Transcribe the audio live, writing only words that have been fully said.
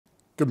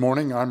Good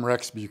morning. I'm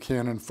Rex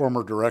Buchanan,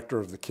 former director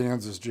of the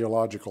Kansas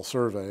Geological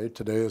Survey.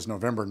 Today is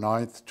November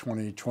 9th,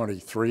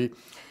 2023.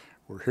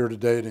 We're here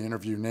today to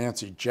interview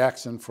Nancy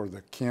Jackson for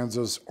the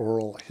Kansas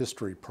Oral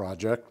History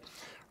Project.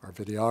 Our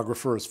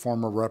videographer is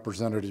former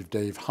Representative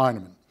Dave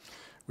Heineman.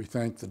 We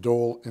thank the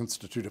Dole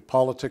Institute of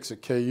Politics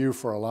at KU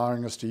for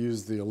allowing us to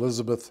use the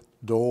Elizabeth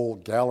Dole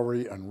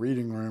Gallery and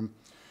Reading Room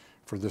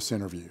for this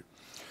interview.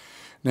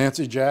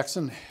 Nancy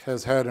Jackson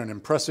has had an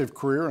impressive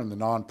career in the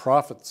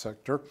nonprofit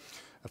sector.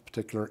 Of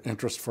particular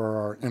interest for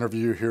our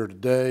interview here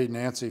today,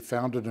 Nancy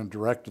founded and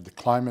directed the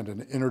Climate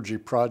and Energy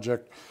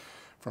Project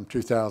from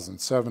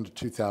 2007 to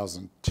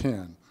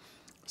 2010.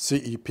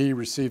 CEP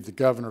received the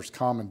Governor's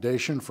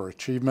Commendation for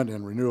Achievement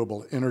in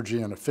Renewable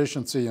Energy and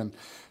Efficiency in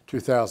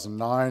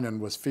 2009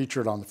 and was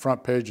featured on the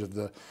front page of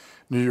the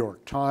New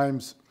York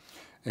Times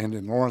and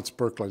in Lawrence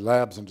Berkley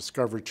Labs and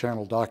Discovery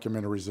Channel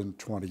documentaries in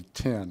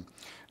 2010.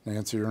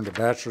 Nancy earned a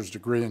bachelor's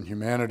degree in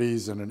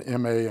Humanities and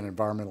an MA in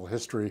Environmental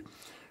History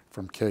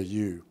from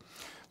KU.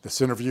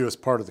 This interview is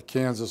part of the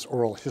Kansas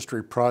Oral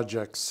History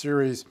Project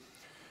series,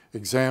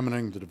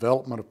 examining the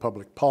development of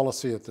public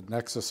policy at the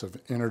nexus of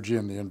energy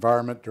and the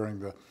environment during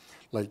the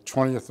late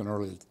 20th and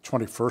early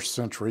 21st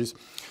centuries.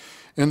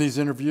 In these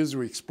interviews,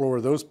 we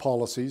explore those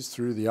policies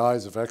through the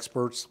eyes of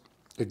experts,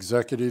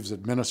 executives,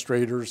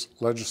 administrators,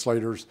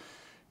 legislators,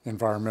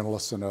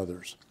 environmentalists, and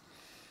others.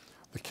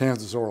 The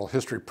Kansas Oral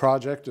History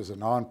Project is a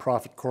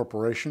nonprofit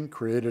corporation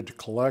created to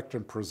collect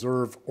and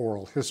preserve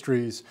oral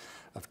histories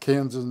of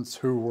Kansans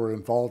who were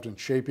involved in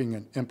shaping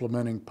and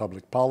implementing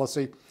public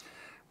policy.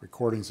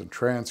 Recordings and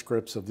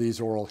transcripts of these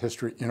oral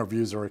history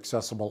interviews are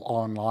accessible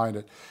online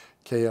at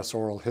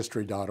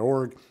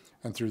ksoralhistory.org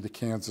and through the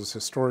Kansas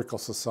Historical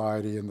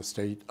Society and the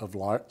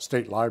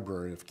State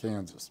Library of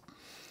Kansas.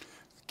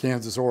 The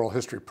Kansas Oral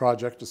History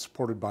Project is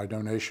supported by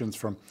donations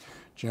from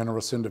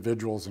generous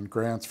individuals and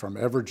grants from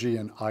Evergy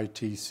and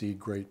ITC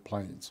Great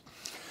Plains.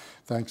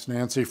 Thanks,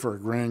 Nancy, for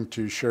agreeing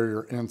to share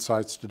your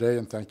insights today,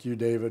 and thank you,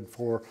 David,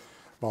 for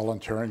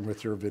volunteering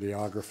with your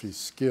videography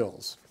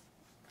skills.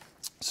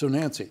 So,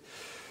 Nancy,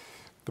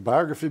 the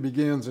biography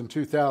begins in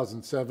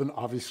 2007.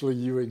 Obviously,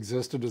 you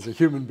existed as a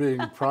human being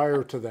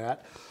prior to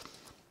that.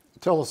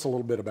 Tell us a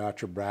little bit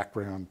about your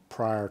background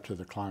prior to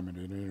the Climate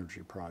and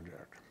Energy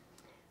Project.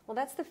 Well,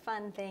 that's the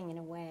fun thing in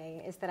a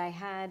way, is that I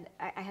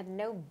had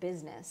no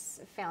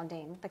business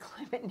founding the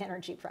Climate and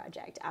Energy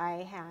Project.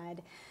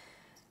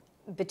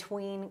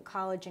 Between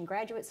college and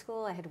graduate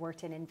school, I had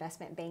worked in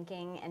investment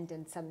banking and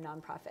did some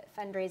nonprofit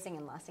fundraising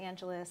in Los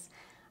Angeles.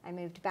 I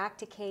moved back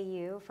to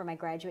KU for my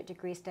graduate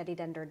degree,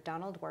 studied under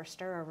Donald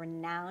Worster, a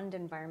renowned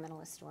environmental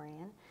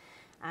historian,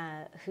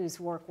 whose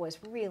work was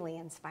really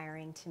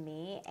inspiring to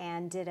me,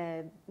 and did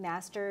a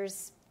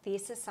master's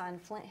thesis on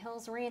Flint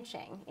Hills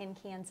ranching in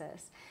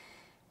Kansas.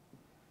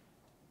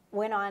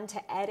 Went on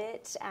to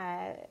edit,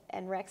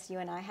 and Rex, you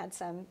and I had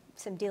some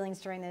dealings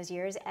during those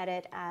years,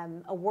 edit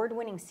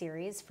award-winning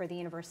series for the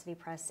University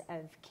Press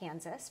of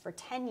Kansas for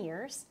 10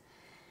 years.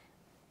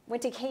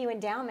 Went to KU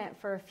Endowment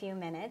for a few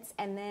minutes,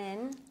 and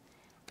then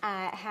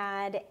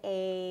had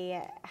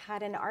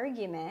an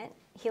argument,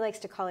 he likes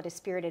to call it a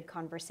spirited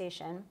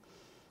conversation,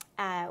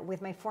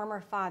 with my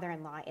former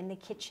father-in-law in the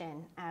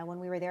kitchen when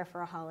we were there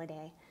for a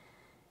holiday.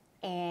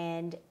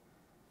 And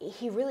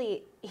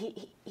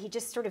he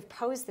just sort of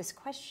posed this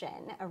question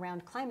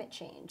around climate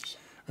change.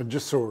 And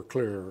just so we're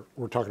clear,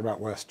 we're talking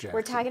about Wes Jackson.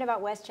 We're talking about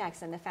Wes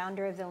Jackson, the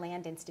founder of the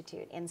Land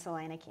Institute in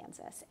Salina,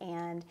 Kansas.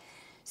 And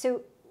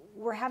so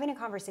we're having a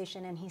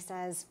conversation, and he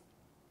says,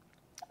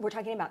 we're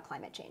talking about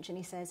climate change, and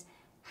he says,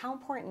 how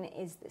important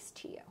is this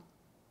to you?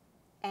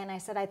 And I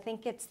said, I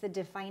think it's the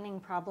defining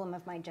problem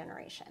of my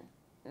generation.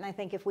 And I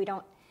think if we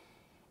don't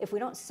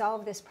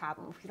solve this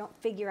problem, if we don't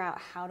figure out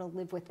how to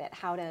live with it,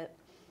 how to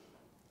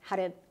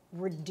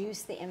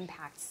reduce the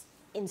impacts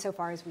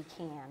insofar as we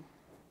can,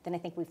 then I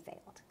think we've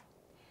failed.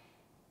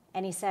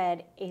 And he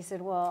said,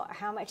 well,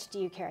 how much do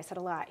you care? I said,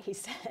 a lot. He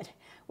said,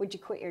 would you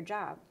quit your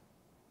job?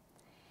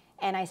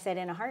 And I said,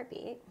 in a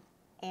heartbeat.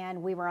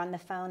 And we were on the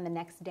phone the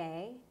next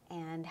day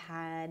and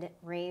had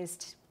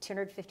raised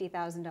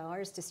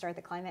 $250,000 to start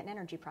the Climate and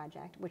Energy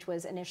Project, which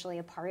was initially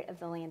a part of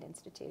the Land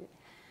Institute.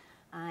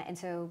 And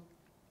so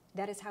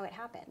that is how it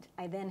happened.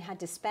 I then had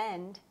to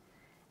spend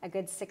a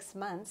good 6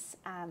 months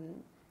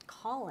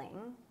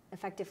calling,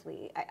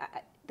 effectively.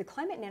 The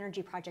Climate and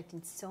Energy Project,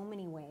 in so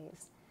many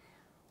ways,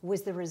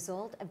 was the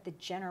result of the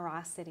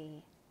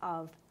generosity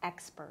of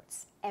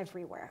experts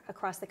everywhere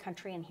across the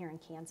country and here in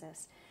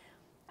Kansas.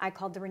 I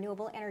called the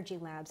Renewable Energy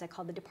Labs. I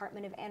called the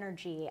Department of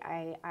Energy.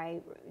 I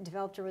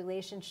developed a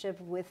relationship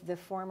with the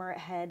former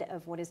head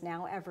of what is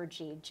now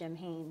Evergy, Jim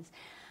Haynes.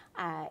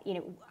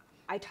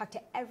 I talked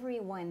to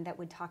everyone that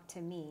would talk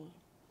to me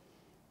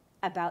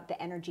about the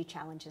energy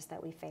challenges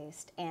that we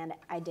faced, and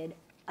I did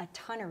a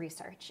ton of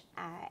research,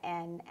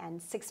 and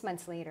 6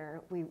 months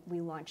later, we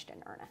launched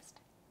in earnest.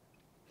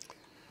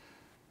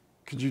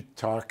 Could you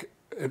talk,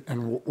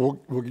 and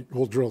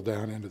we'll drill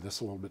down into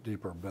this a little bit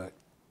deeper, but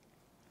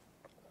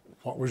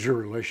what was your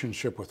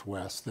relationship with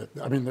Wes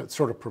that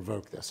sort of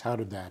provoked this? How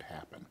did that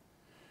happen?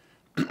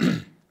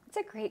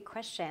 a great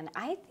question.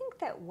 I think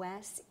that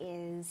Wes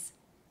is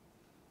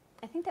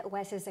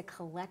a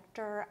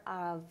collector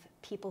of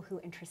people who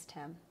interest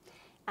him.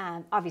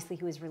 Obviously,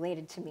 he was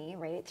related to me,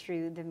 right,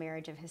 through the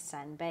marriage of his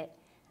son. But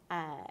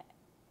I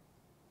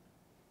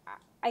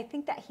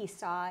think that he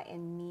saw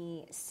in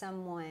me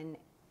someone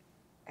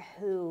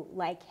who,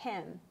 like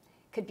him,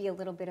 could be a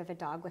little bit of a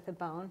dog with a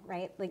bone,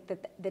 right? Like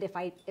that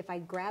if I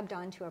grabbed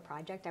onto a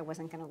project, I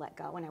wasn't going to let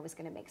go and I was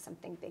going to make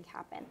something big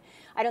happen.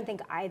 I don't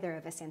think either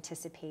of us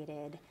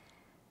anticipated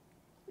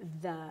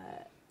the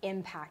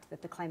impact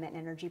that the Climate and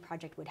Energy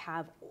Project would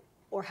have,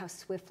 or how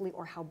swiftly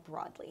or how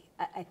broadly.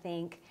 I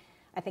think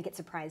it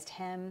surprised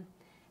him.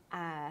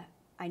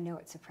 I know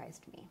it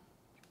surprised me.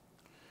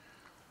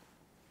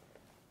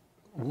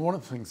 One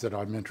of the things that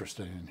I'm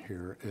interested in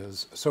here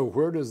is, so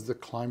where does the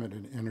Climate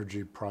and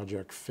Energy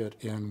Project fit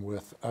in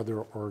with other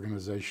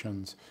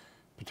organizations,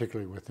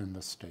 particularly within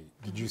the state?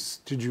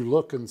 Did you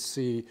look and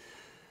see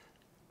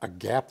a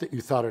gap that you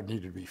thought it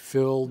needed to be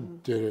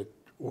filled?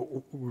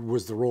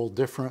 Was the role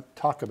different?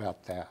 Talk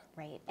about that.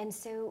 Right, and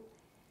so,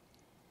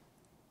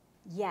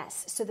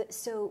 yes,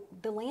 so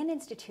the Land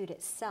Institute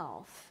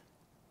itself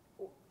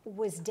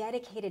was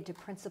dedicated to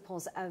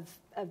principles of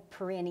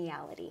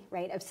perenniality,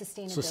 right, of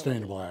sustainability.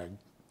 Sustainable ag.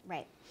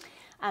 Right.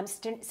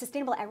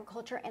 Sustainable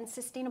agriculture and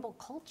sustainable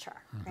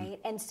culture, right?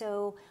 And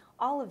so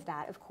all of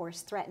that, of course,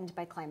 threatened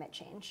by climate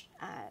change,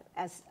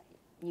 as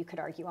you could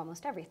argue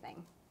almost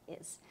everything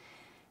is.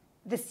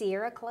 The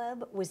Sierra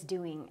Club was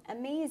doing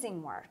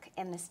amazing work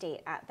in the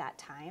state at that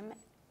time.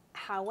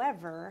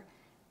 However,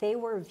 they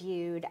were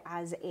viewed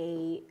as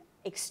an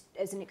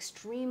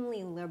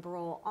extremely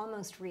liberal,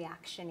 almost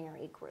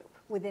reactionary group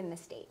within the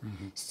state.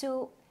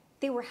 So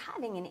they were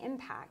having an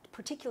impact,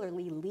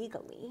 particularly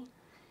legally,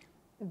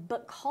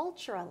 but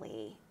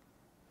culturally,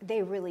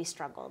 they really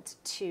struggled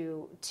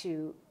to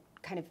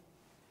kind of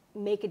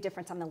make a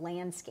difference on the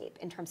landscape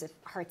in terms of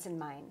hearts and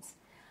minds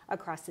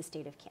across the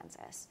state of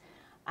Kansas.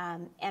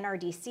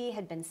 NRDC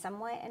had been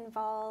somewhat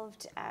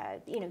involved.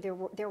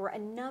 There were a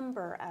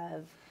number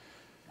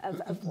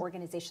of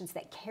organizations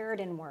that cared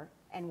and were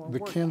The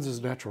working.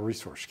 Kansas Natural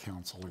Resource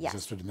Council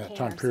existed in that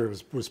time KRC.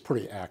 period, was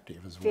pretty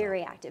active as well.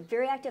 Very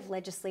active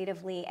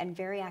legislatively and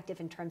very active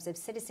in terms of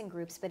citizen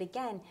groups, but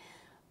again,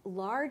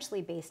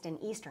 largely based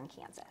in eastern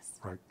Kansas.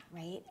 Right?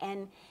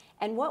 And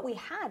what we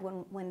had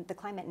when the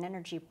Climate and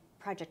Energy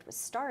Project was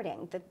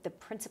starting, the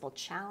principal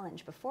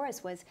challenge before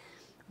us was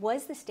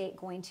the state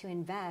going to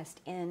invest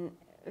in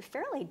a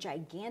fairly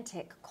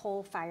gigantic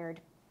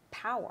coal-fired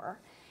power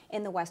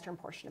in the western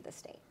portion of the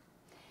state?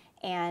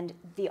 And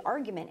the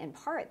argument, in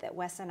part, that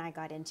Wes and I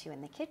got into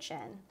in the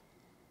kitchen,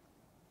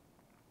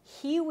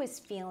 he was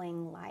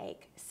feeling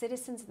like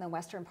citizens in the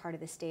western part of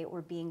the state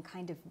were being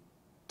kind of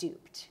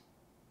duped,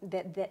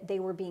 that they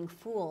were being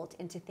fooled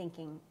into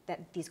thinking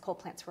that these coal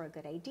plants were a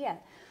good idea.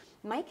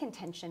 My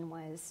contention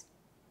was,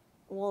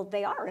 well,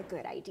 they are a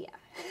good idea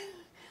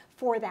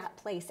for that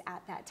place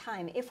at that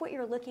time. If what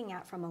you're looking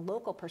at from a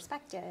local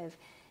perspective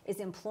is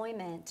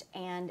employment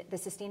and the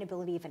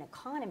sustainability of an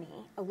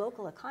economy, a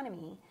local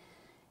economy,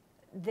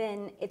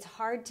 then it's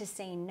hard to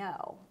say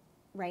no,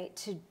 right,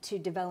 to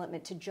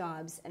development, to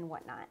jobs and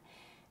whatnot.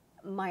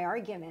 My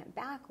argument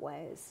back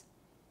was,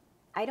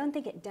 I don't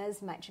think it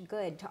does much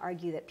good to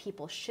argue that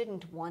people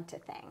shouldn't want a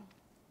thing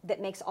that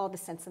makes all the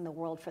sense in the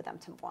world for them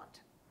to want,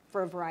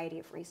 for a variety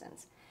of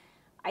reasons.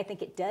 I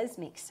think it does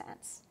make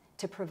sense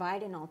to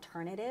provide an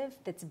alternative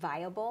that's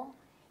viable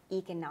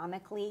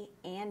economically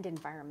and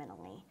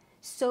environmentally,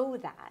 so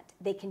that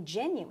they can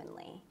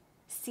genuinely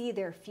see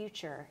their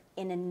future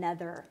in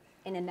another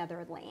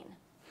lane.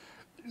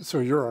 So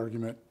your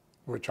argument,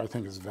 which I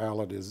think is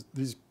valid, is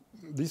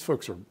these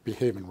folks are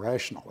behaving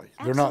rationally.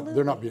 Absolutely.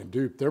 They're not being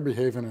duped. They're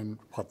behaving in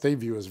what they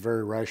view as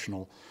very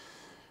rational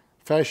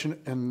fashion,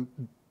 and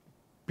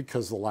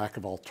because of the lack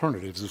of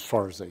alternatives as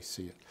far as they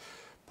see it.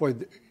 Boy,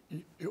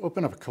 you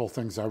open up a couple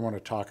things I want to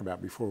talk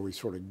about before we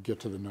sort of get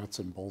to the nuts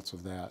and bolts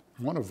of that.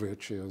 One of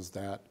which is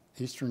that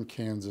eastern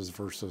Kansas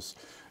versus,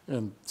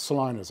 and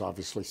Salina is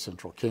obviously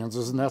central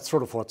Kansas, and that's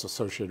sort of what's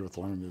associated with the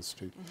Land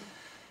Institute.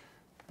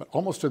 But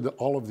almost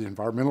all of the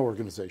environmental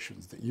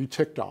organizations that you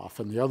ticked off,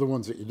 and the other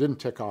ones that you didn't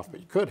tick off but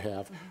you could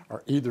have,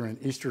 are either in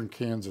eastern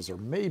Kansas or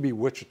maybe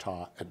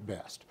Wichita at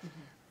best.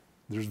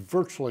 There's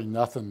virtually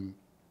nothing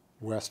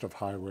west of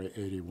Highway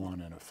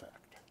 81 in effect.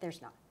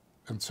 There's not.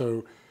 And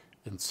so,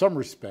 in some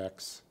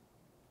respects,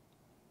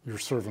 you're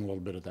serving a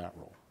little bit of that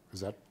role. Is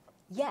that?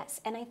 Yes,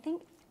 and I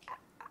think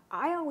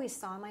I always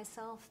saw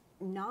myself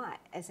not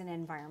as an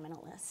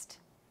environmentalist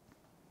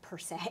per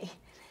se,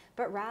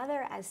 but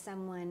rather as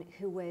someone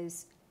who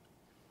was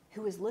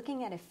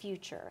looking at a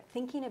future,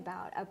 thinking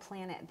about a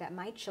planet that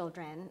my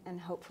children and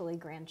hopefully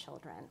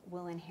grandchildren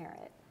will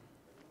inherit,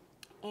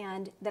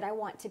 and that I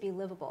want to be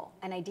livable,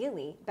 and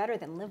ideally better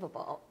than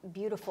livable,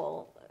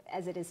 beautiful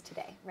as it is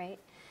today, right?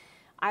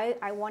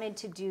 I wanted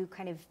to do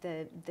kind of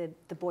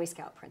the Boy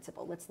Scout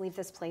principle. Let's leave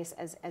this place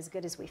as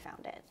good as we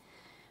found it.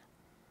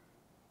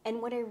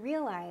 And what I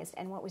realized,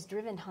 and what was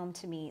driven home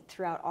to me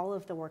throughout all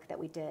of the work that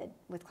we did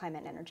with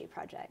Climate and Energy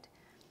Project,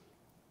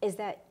 is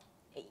that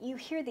you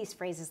hear these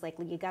phrases like,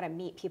 you got to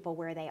meet people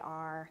where they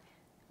are,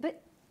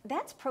 but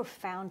that's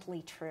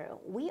profoundly true.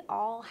 We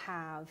all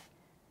have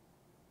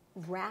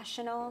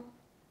rational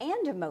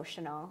and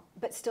emotional,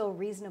 but still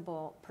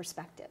reasonable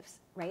perspectives,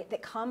 right?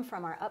 That come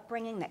from our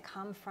upbringing, that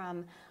come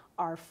from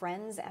our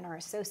friends and our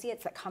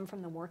associates, that come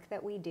from the work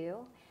that we do.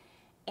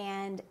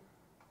 And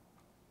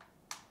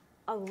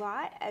a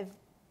lot of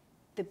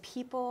the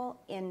people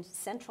in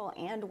central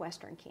and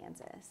western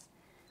Kansas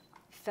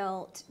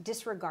felt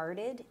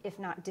disregarded, if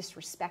not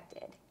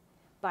disrespected,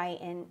 by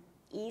an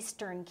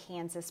eastern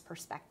Kansas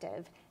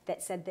perspective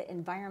that said the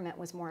environment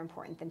was more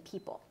important than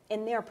people,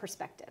 in their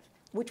perspective,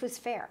 which was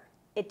fair.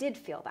 It did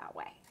feel that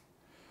way.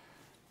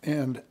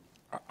 And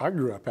I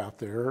grew up out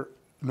there.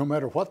 No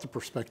matter what the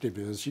perspective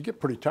is, you get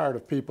pretty tired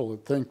of people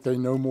that think they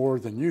know more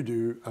than you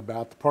do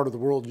about the part of the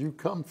world you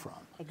come from.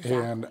 Exactly.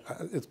 And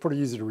it's pretty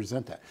easy to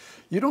resent that.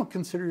 You don't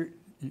consider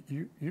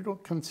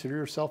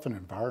yourself an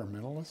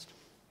environmentalist?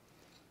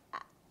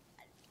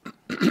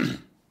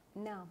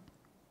 No.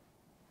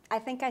 I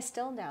think I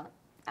still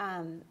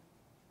don't.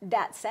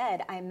 That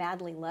said, I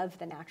madly love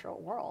the natural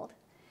world.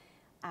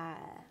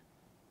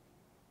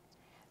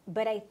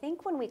 But I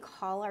think when we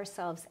call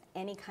ourselves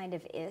any kind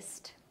of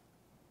ist,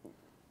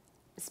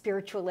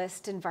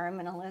 spiritualist,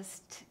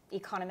 environmentalist,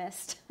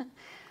 economist,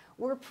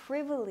 we're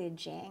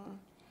privileging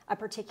a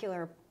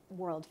particular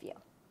worldview.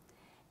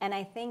 And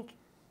I think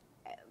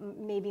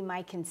maybe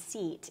my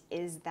conceit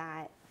is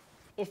that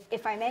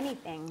if I'm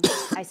anything,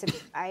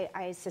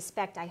 I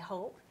suspect, I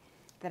hope,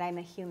 that I'm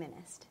a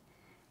humanist.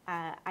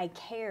 I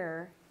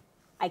care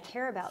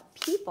about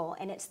people,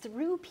 and it's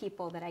through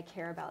people that I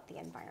care about the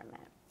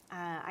environment.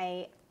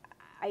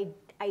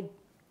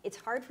 It's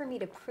hard for me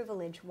to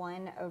privilege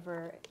one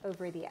over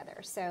the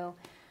other. So,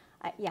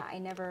 yeah, I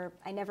never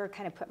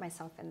kind of put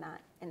myself in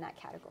that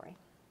category.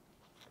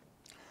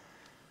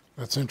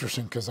 That's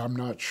interesting, because I'm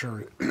not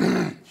sure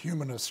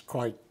humanist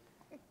quite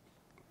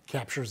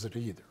captures it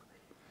either.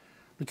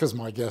 Because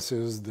my guess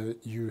is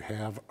that you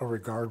have a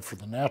regard for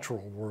the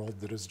natural world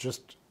that is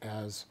just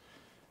as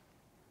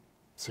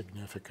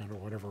significant, or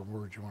whatever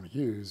word you want to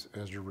use,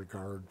 as your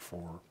regard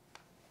for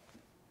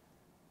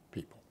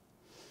people.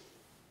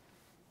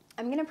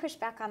 I'm going to push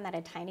back on that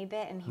a tiny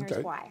bit, and here's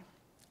Okay. why.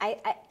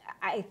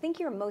 I think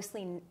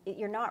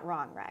you're not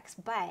wrong, Rex,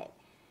 but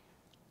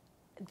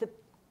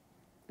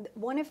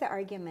one of the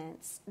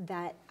arguments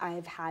that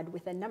I've had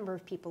with a number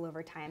of people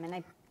over time, and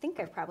I think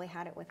I've probably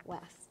had it with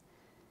Wes,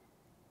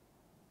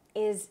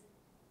 is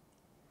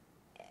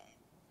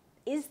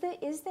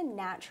the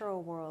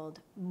natural world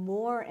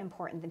more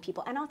important than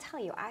people? And I'll tell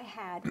you,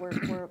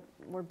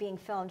 we're being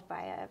filmed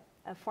by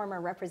a former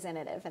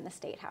representative in the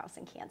State House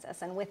in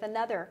Kansas, and with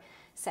another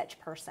such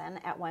person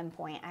at one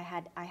point, I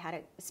had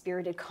a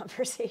spirited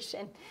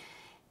conversation,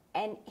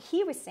 and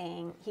he was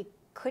saying he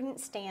couldn't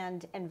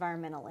stand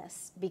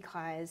environmentalists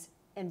because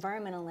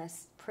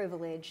environmentalists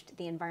privileged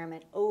the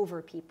environment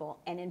over people.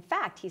 And in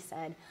fact, he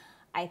said,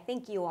 I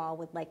think you all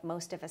would like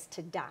most of us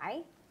to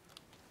die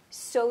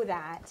so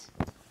that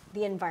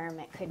the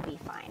environment could be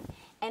fine.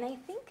 And I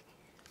think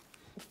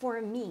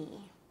for me,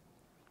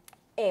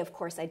 A, of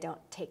course, I don't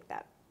take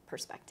that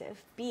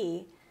perspective.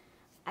 B,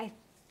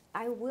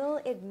 I will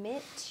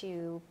admit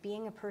to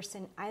being a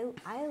person, I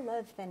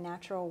love the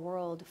natural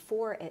world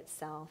for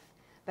itself,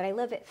 but I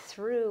love it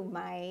through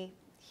my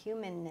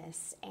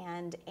humanness,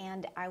 and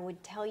I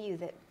would tell you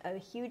that a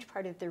huge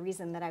part of the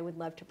reason that I would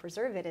love to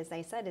preserve it, as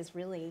I said, is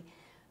really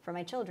for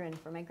my children,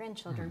 for my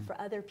grandchildren, mm-hmm.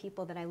 for other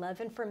people that I love,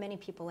 and for many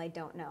people I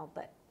don't know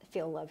but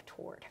feel love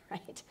toward,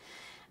 right?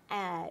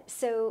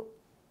 So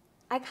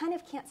I kind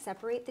of can't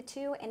separate the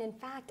two, and in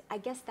fact, I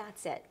guess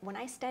that's it. When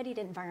I studied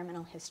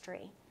environmental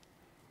history,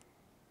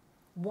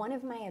 one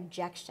of my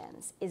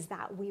objections is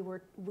that we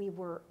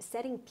were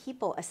setting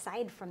people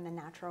aside from the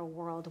natural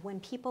world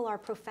when people are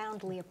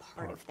profoundly a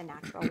part of the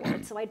natural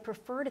world. So I'd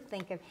prefer to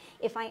think of,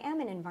 if I am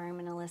an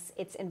environmentalist,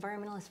 it's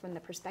environmentalist from the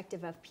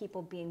perspective of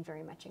people being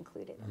very much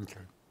included. Okay.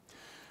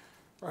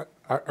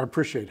 I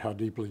appreciate how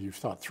deeply you've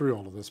thought through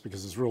all of this,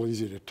 because it's real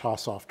easy to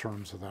toss off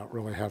terms without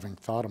really having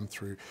thought them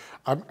through.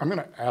 I'm going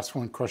to ask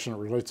one question that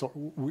relates.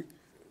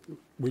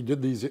 We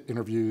did these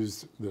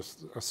interviews,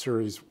 a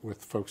series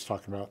with folks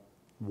talking about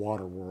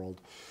water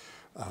world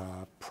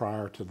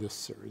prior to this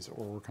series that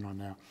we're working on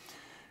now.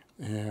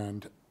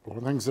 And one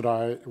of the things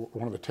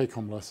one of the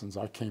take-home lessons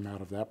I came out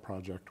of that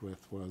project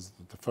with was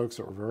that the folks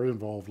that were very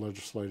involved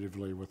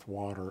legislatively with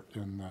water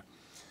in the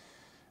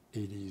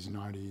 80s,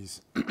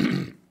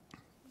 90s,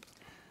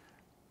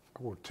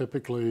 were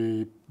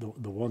typically,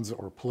 the ones that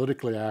were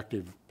politically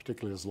active,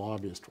 particularly as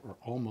lobbyists, were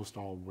almost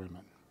all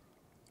women.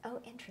 Oh,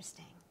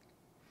 interesting.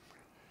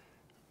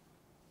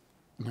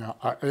 Now,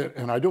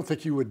 I don't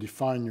think you would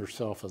define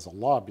yourself as a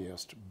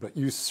lobbyist, but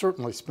you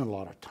certainly spent a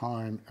lot of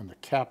time in the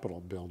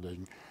Capitol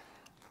building,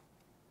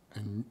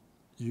 and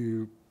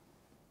you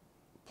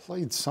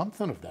played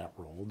something of that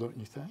role, don't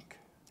you think?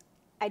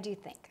 I do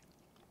think.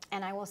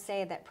 And I will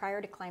say that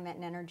prior to Climate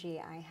and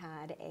Energy, I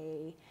had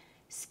a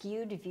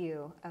skewed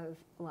view of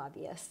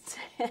lobbyists.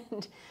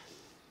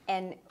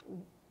 And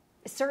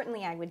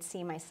certainly I would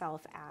see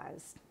myself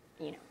as,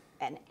 you know,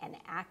 an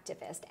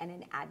activist and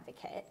an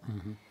advocate.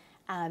 Mm-hmm.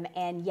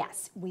 And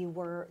yes, we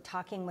were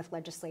talking with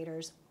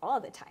legislators all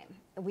the time.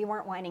 We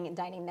weren't whining and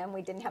dining them.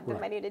 We didn't have the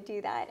money to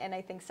do that. And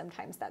I think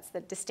sometimes that's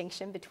the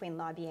distinction between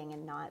lobbying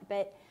and not.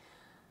 But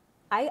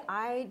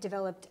I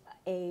developed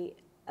a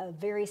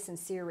very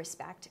sincere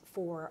respect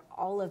for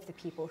all of the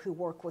people who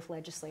work with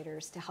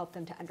legislators to help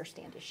them to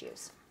understand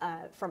issues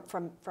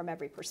from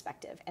every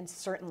perspective. And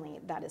certainly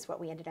that is what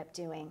we ended up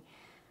doing.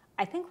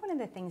 I think one of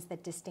the things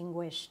that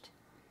distinguished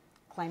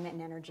climate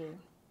and energy,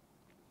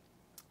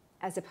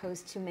 as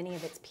opposed to many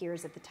of its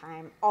peers at the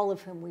time, all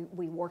of whom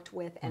we worked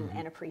with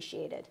and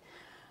appreciated.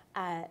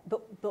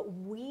 But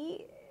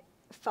we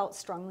felt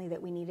strongly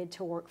that we needed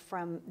to work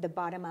from the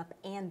bottom up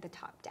and the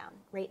top down,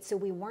 right? So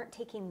we weren't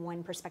taking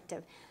one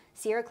perspective.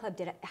 Sierra Club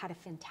had a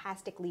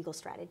fantastic legal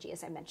strategy,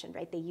 as I mentioned,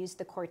 right? They used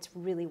the courts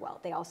really well.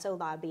 They also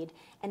lobbied,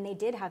 and they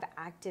did have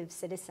active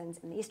citizens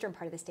in the eastern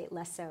part of the state,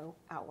 less so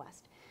out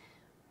west.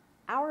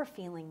 Our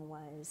feeling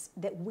was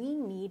that we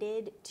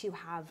needed to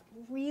have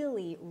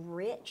really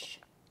rich,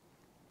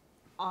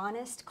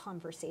 honest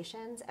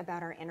conversations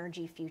about our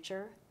energy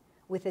future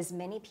with as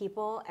many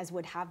people as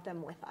would have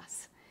them with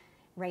us,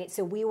 right?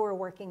 So we were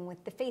working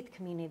with the faith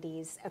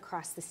communities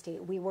across the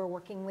state. We were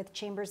working with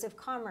chambers of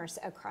commerce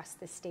across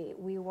the state.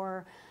 We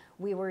were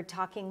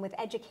talking with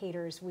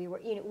educators. We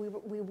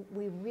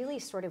really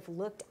sort of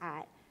looked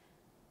at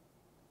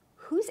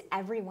who's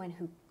everyone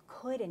who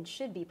could and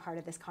should be part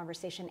of this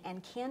conversation,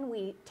 and can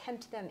we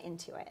tempt them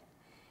into it?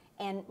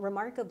 And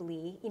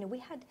remarkably, you know,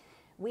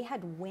 we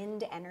had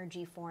wind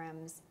energy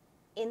forums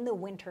in the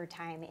winter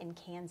time in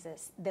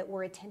Kansas that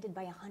were attended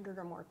by 100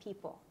 or more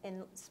people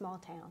in small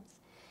towns.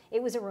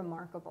 It was a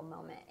remarkable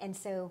moment. And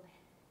so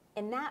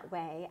in that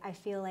way, I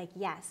feel like,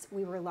 yes,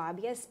 we were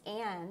lobbyists,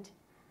 and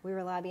we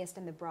were lobbyists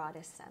in the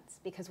broadest sense,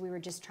 because we were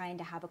just trying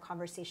to have a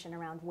conversation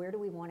around where do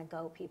we want to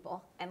go,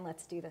 people, and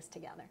let's do this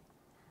together.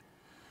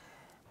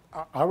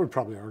 I would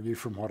probably argue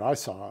from what I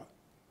saw,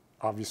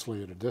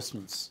 obviously at a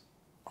distance,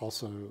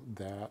 also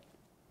that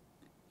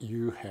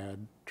you had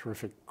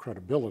terrific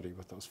credibility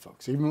with those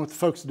folks, even with the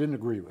folks that didn't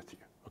agree with you,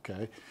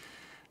 okay?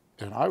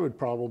 And I would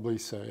probably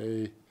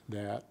say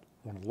that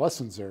one of the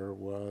lessons there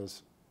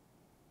was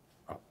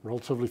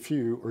relatively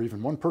few, or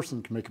even one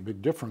person can make a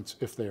big difference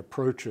if they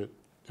approach it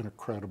in a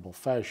credible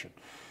fashion.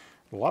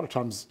 A lot of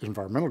times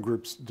environmental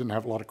groups didn't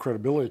have a lot of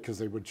credibility because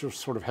they would just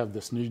sort of have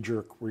this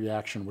knee-jerk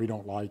reaction, we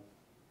don't like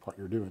what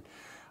you're doing.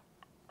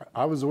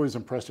 I was always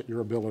impressed at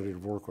your ability to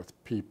work with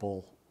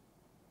people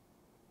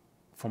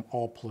from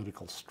all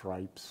political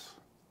stripes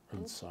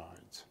and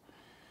sides.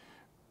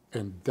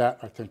 And that,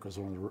 I think, was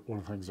one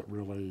of the things that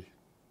really,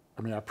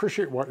 I mean, I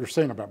appreciate what you're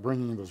saying about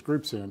bringing those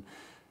groups in,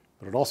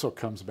 but it also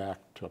comes back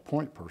to a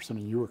point person,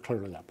 and you were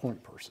clearly that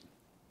point person.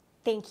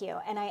 Thank you.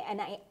 And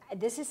I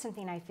this is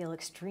something I feel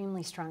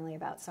extremely strongly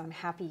about, so I'm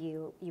happy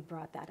you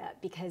brought that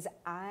up, because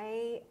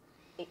I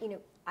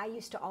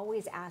used to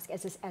always ask,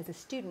 as a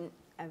student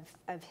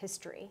of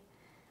history,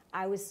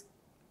 I was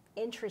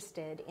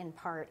interested in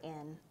part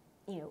in,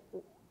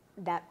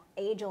 that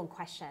age-old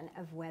question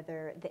of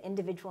whether the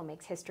individual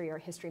makes history or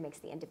history makes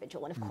the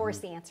individual. And of course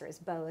the answer is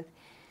both.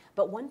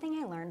 But one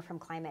thing I learned from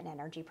Climate and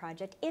Energy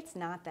Project, it's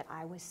not that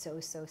I was so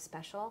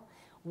special.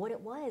 What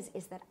it was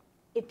is that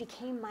it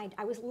became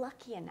I was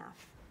lucky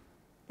enough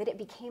that it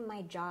became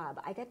my job.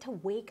 I got to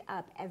wake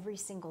up every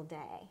single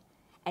day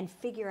and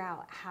figure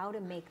out how to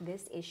make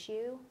these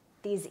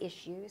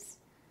issues,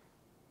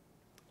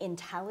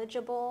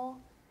 intelligible,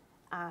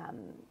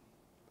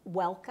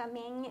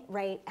 welcoming,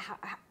 right?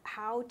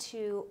 How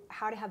to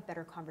have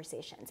better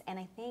conversations. And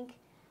I think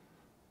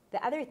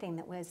the other thing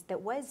that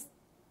was,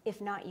 if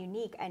not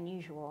unique,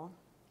 unusual,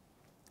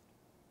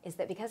 is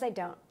that because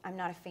I'm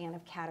not a fan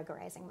of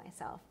categorizing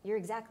myself. You're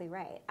exactly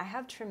right. I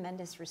have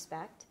tremendous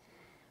respect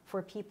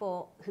for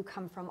people who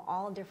come from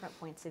all different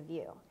points of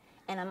view.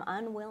 And I'm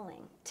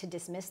unwilling to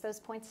dismiss those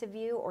points of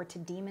view or to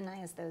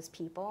demonize those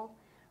people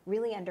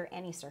really under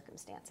any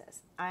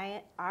circumstances.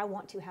 I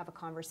want to have a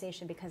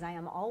conversation because I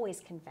am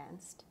always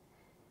convinced,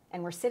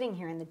 and we're sitting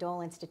here in the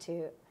Dole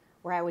Institute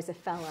where I was a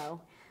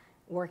fellow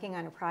working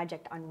on a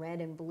project on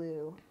red and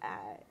blue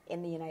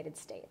in the United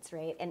States,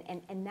 right?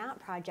 And that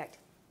project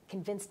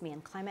convinced me,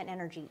 and climate and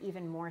energy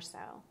even more so,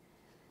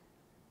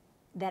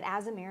 that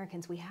as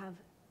Americans we have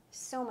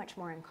so much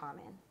more in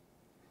common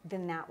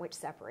than that which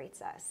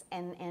separates us.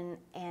 And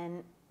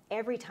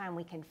every time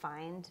we can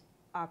find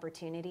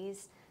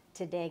opportunities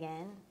to dig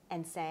in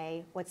and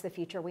say, what's the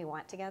future we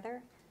want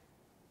together,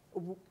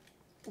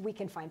 we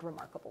can find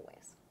remarkable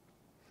ways.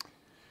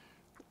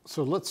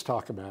 So let's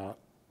talk about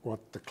what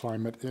the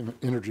Climate and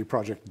Energy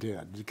Project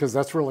did, because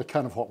that's really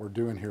kind of what we're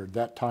doing here at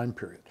that time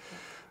period.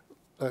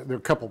 There are a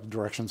couple of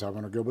directions I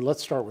want to go, but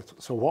let's start with,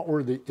 so what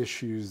were the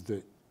issues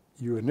that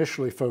you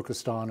initially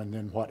focused on, and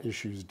then what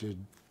issues did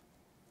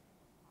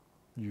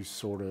you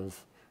sort of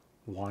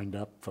wind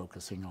up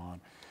focusing on?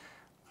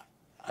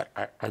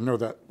 I know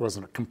that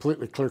wasn't a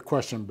completely clear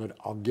question, but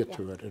I'll get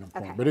to it in a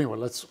point. Okay. But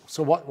anyway,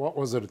 so what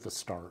was it at the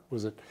start?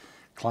 Was it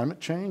climate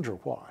change or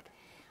what?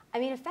 I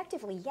mean,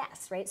 effectively,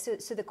 yes, right? So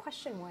the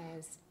question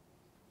was,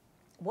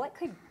 what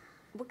could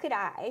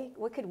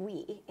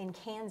we in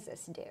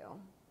Kansas do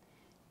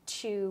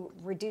to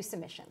reduce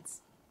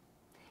emissions?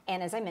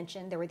 And as I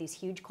mentioned, there were these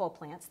huge coal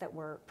plants that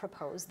were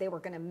proposed. They were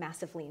going to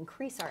massively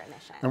increase our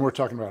emissions. And we're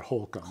talking about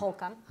Holcomb.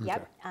 Holcomb, Okay.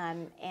 yep.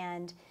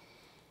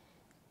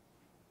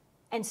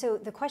 And so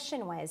the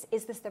question was,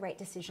 is this the right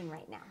decision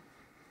right now?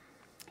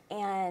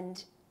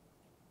 And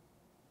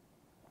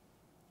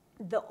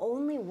the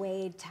only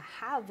way to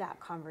have that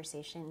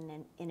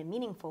conversation in a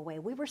meaningful way,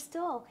 we were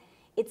still,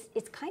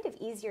 it's kind of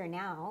easier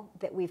now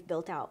that we've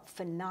built out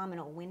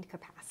phenomenal wind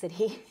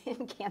capacity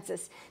in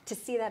Kansas to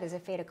see that as a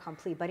fait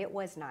accompli, but it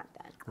was not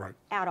then, right,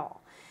 at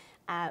all.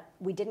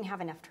 We didn't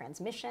have enough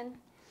transmission.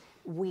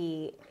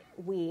 We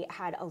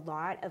had a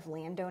lot of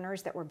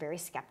landowners that were very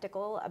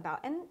skeptical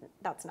about, and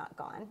that's not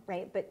gone,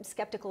 right? But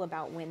skeptical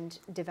about wind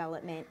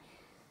development.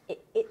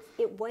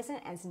 It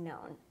wasn't as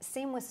known.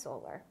 Same with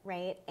solar,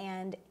 right?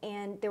 And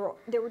there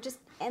were just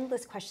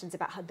endless questions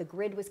about how the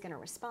grid was going to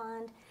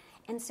respond.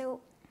 And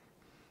so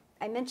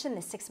I mentioned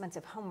the 6 months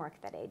of homework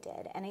that I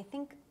did, and I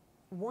think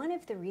one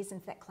of the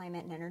reasons that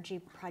Climate and Energy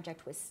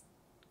Project was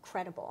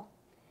credible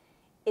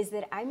is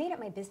that I made it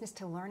my business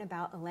to learn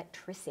about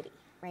electricity,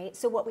 right?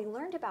 So what we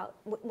learned about,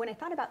 when I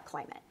thought about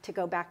climate, to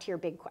go back to your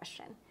big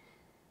question,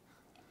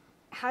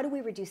 how do we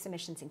reduce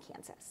emissions in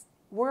Kansas?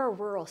 We're a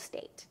rural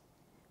state,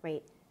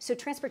 right? So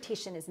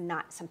transportation is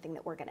not something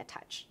that we're going to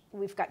touch.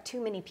 We've got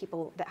too many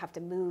people that have to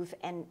move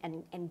and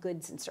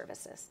goods and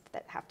services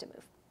that have to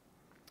move.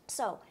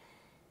 So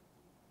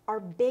our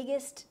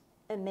biggest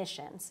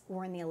emissions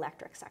were in the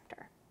electric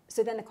sector.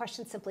 So then the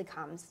question simply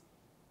comes,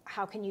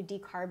 how can you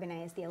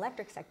decarbonize the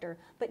electric sector,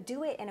 but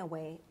do it in a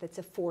way that's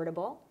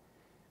affordable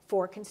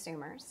for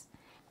consumers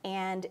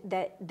and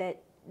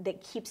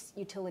that keeps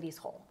utilities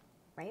whole,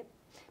 right?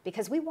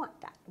 Because we want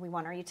that. We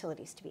want our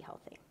utilities to be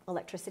healthy.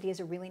 Electricity is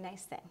a really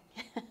nice thing.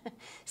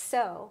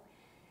 So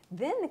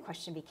then the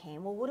question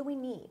became, well, what do we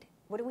need?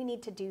 What do we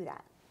need to do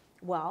that?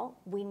 Well,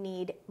 we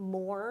need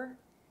more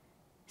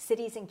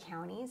cities and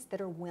counties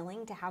that are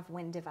willing to have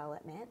wind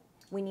development.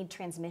 We need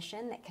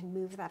transmission that can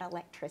move that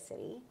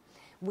electricity.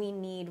 We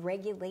need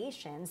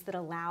regulations that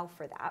allow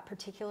for that,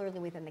 particularly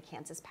within the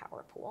Kansas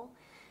power pool.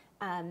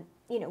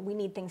 We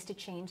need things to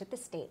change at the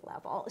state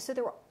level. So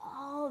there were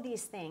all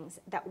these things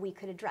that we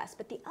could address.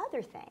 But the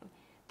other thing,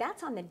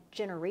 that's on the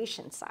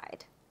generation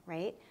side,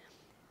 right?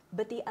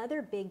 But the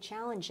other big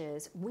challenge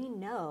is we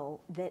know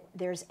that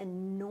there's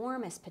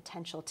enormous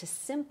potential to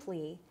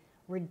simply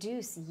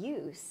reduce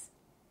use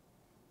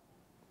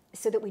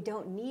so that we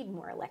don't need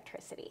more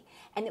electricity,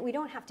 and that we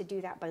don't have to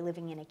do that by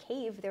living in a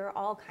cave. There are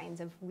all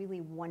kinds of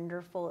really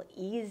wonderful,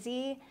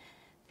 easy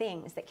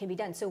things that can be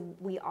done. So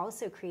we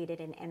also created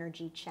an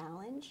energy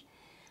challenge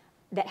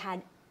that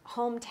had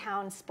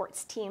hometown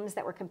sports teams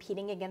that were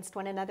competing against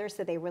one another,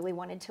 so they really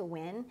wanted to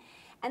win.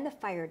 And the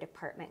fire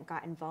department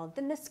got involved,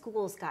 and the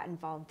schools got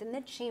involved, and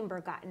the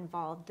chamber got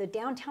involved, the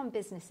downtown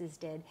businesses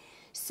did,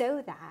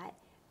 so that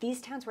these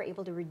towns were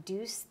able to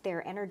reduce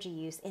their energy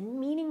use in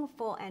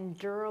meaningful and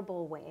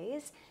durable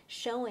ways,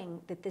 showing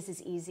that this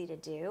is easy to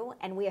do.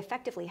 And we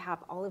effectively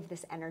have all of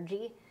this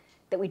energy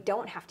that we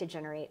don't have to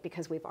generate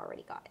because we've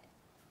already got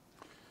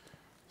it.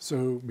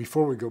 So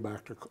before we go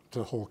back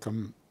to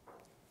Holcomb,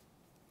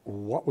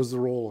 what was the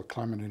role of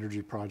Climate and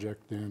Energy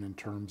Project then in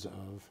terms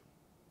of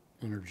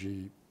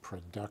energy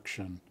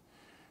production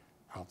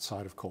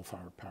outside of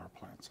coal-fired power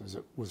plants?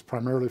 Was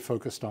primarily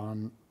focused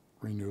on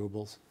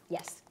renewables?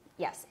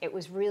 Yes, it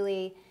was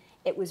really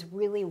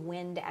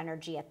wind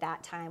energy at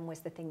that time was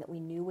the thing that we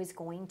knew was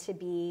going to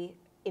be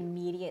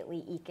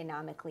immediately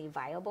economically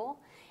viable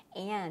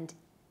and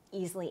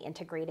easily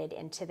integrated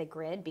into the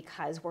grid,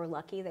 because we're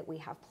lucky that we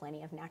have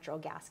plenty of natural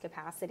gas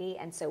capacity,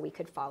 and so we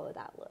could follow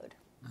that load.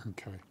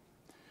 Okay.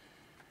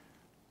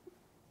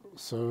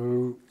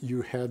 So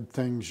you had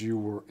things you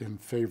were in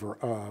favor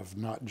of,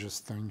 not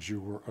just things you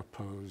were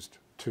opposed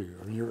to.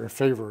 I mean, you're in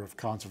favor of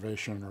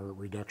conservation or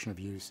reduction of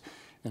use,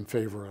 in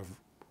favor of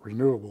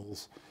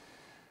renewables,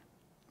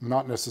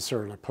 not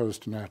necessarily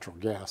opposed to natural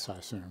gas, I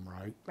assume,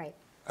 right? Right.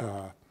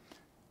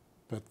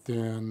 But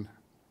then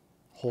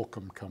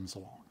Holcomb comes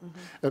along.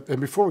 Mm-hmm. And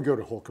before we go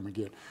to Holcomb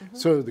again, mm-hmm.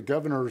 So the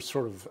governor's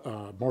sort of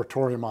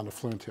moratorium on the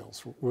Flint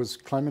Hills, was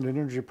Climate and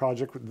Energy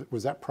Project,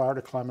 was that prior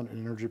to Climate and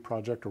Energy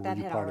Project, or were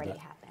you part of that?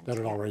 Happened. That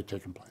had already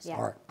taken place. Yeah.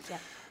 All right. Yeah.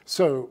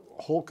 So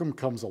Holcomb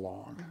comes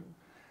along.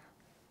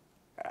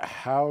 Mm-hmm.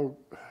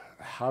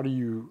 How do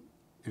you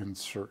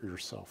insert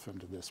yourself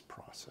into this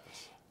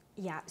process?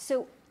 Yeah,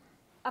 so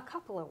a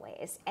couple of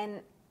ways. And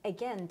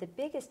again, the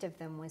biggest of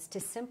them was to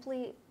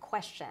simply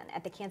question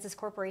at the Kansas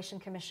Corporation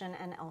Commission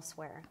and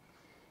elsewhere,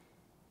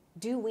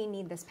 do we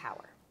need this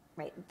power,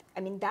 right?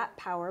 I mean, that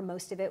power,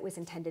 most of it was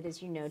intended,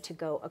 as you know, to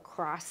go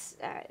across,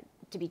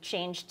 to be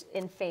changed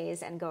in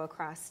phase and go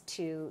across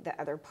to the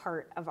other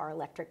part of our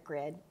electric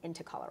grid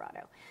into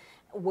Colorado,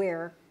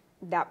 where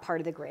that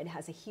part of the grid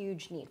has a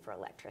huge need for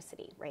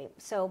electricity, right?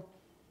 So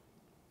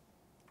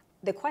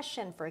the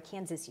question for a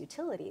Kansas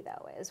utility,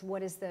 though, is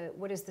what is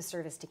the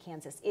service to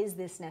Kansas? Is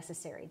this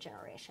necessary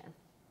generation?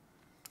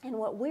 And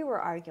what we were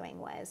arguing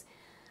was,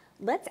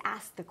 let's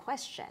ask the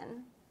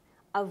question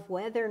of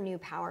whether new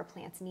power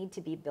plants need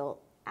to be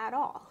built at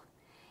all.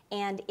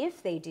 And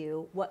if they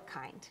do, what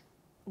kind?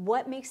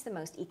 What makes the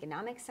most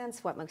economic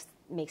sense? What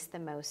makes the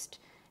most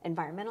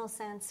environmental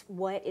sense?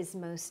 What is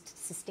most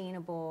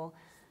sustainable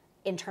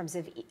in terms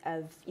of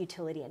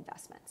utility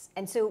investments?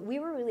 And so we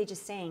were really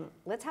just saying,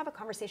 let's have a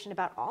conversation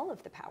about all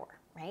of the power,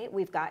 right?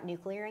 We've got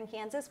nuclear in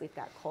Kansas, we've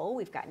got coal,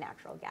 we've got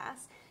natural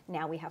gas.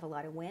 Now we have a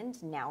lot of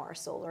wind. Now our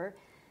solar,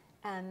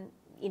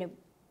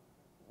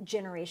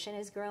 generation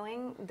is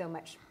growing, though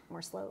much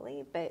more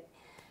slowly. But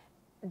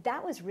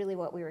that was really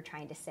what we were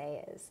trying to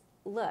say is,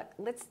 look,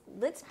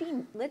 let's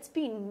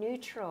be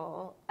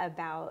neutral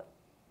about,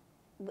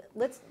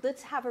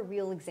 let's have a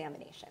real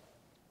examination.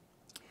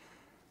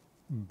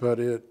 But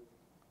it,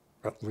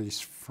 at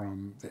least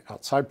from the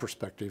outside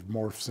perspective,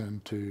 morphs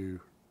into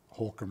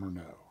Holcomb or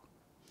no.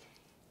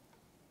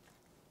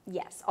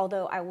 Yes,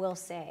 although I will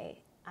say,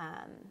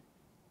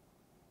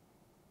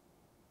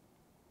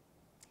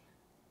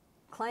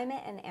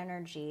 climate and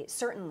energy,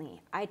 certainly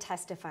I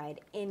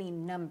testified any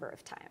number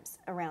of times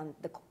around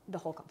the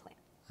Holcomb plant.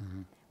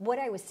 Mm-hmm. What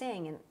I was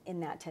saying in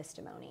that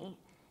testimony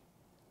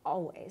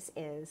always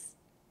is,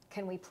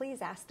 can we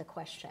please ask the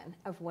question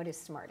of what is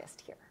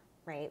smartest here,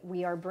 right?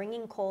 We are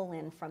bringing coal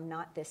in from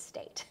not this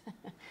state.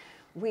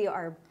 We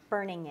are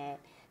burning it.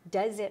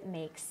 Does it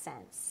make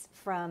sense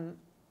from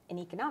an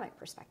economic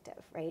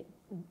perspective, right?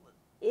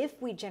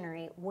 If we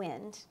generate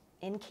wind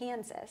in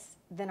Kansas,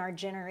 then our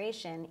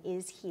generation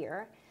is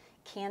here.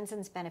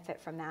 Kansans benefit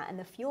from that, and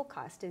the fuel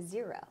cost is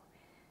zero,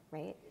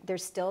 right?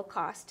 There's still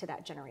cost to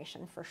that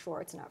generation for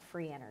sure. It's not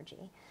free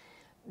energy.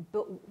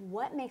 But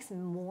what makes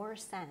more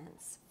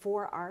sense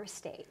for our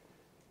state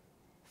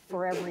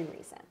for every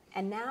reason?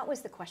 And that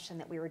was the question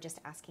that we were just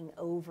asking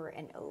over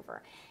and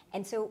over.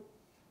 And so,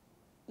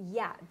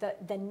 yeah,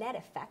 the net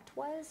effect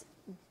was,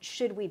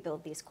 should we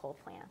build these coal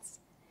plants?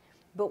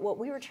 But what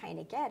we were trying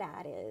to get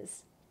at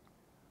is,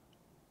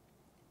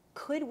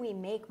 could we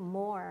make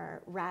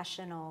more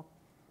rational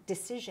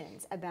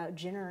decisions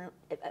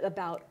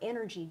about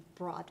energy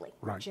broadly,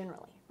 right,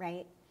 generally,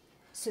 right?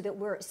 So that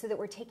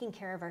we're taking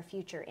care of our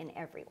future in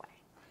every way.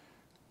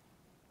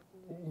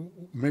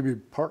 Maybe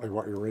partly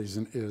what you're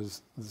raising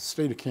is the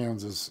state of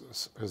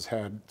Kansas has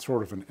had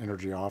sort of an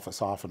energy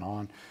office off and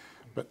on,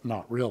 but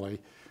not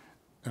really.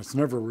 It's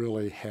never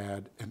really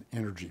had an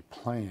energy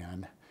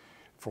plan.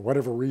 For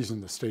whatever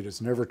reason, the state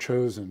has never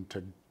chosen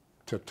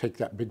to take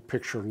that big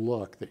picture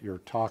look that you're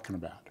talking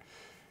about.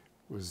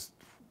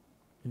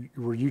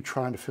 Were you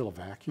trying to fill a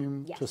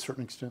vacuum? Yes, to a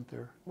certain extent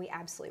there? We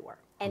absolutely were.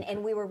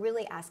 And we were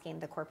really asking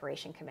the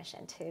Corporation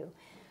Commission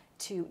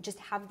to just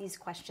have these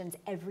questions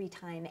every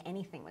time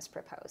anything was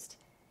proposed.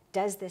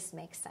 Does this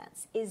make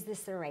sense? Is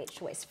this the right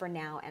choice for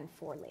now and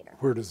for later?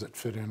 Where does it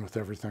fit in with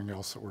everything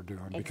else that we're doing?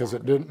 Exactly. Because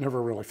it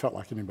never really felt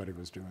like anybody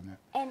was doing that.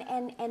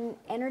 And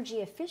energy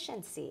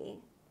efficiency,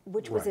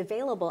 which was right,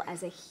 available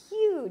as a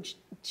huge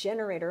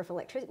generator of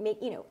electricity,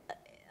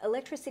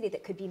 electricity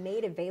that could be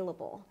made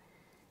available,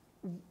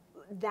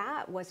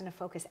 that wasn't a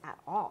focus at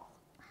all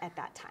at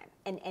that time.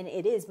 And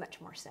it is much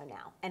more so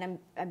now. And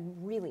I'm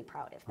really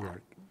proud of that.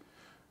 Right.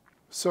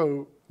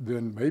 So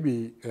then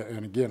maybe,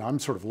 and again, I'm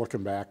sort of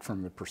looking back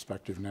from the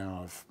perspective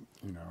now of,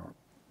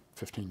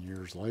 15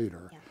 years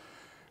later, yeah,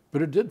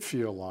 but it did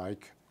feel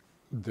like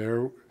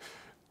did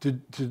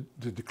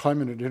the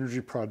Climate and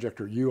Energy Project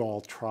or you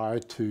all try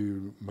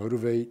to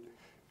motivate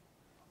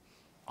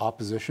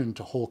opposition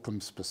to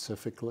Holcomb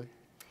specifically?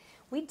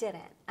 We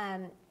didn't.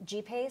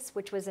 GPACE,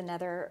 which was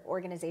another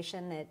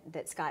organization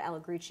that Scott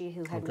Allegrucci,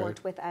 who had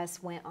worked with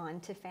us, went on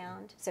to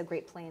found. So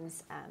Great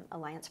Plains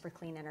Alliance for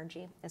Clean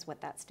Energy is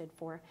what that stood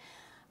for.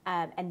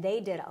 And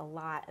they did a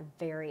lot of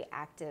very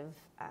active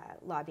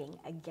lobbying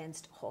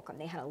against Holcomb.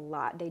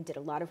 They did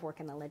a lot of work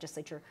in the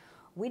legislature.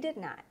 We did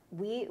not.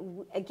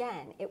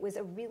 Again, it was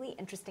a really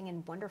interesting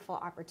and wonderful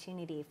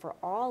opportunity for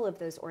all of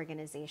those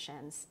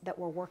organizations that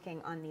were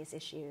working on these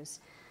issues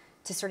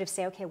to sort of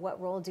say, okay,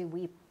 what role do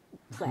we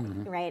play,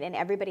 mm-hmm, right? And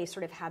everybody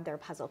sort of had their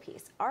puzzle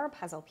piece. Our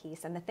puzzle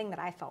piece, and the thing that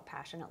I felt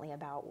passionately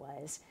about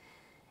was,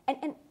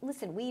 and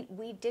listen,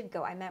 we did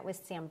go, I met with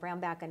Sam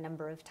Brownback a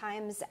number of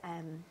times.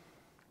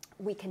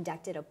 We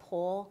conducted a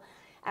poll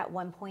at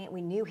one point. We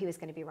knew he was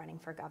going to be running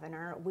for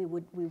governor. We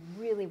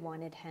really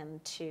wanted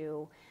him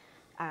to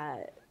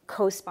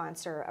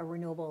co-sponsor a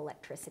renewable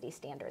electricity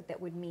standard that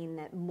would mean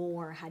that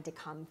more had to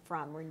come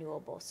from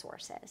renewable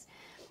sources.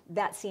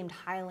 That seemed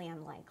highly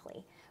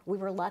unlikely. We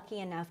were lucky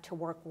enough to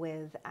work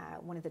with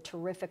one of the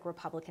terrific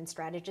Republican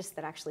strategists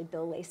that actually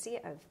Bill Lacey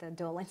of the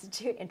Dole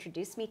Institute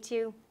introduced me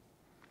to.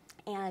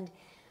 And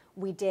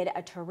we did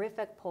a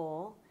terrific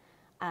poll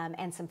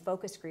and some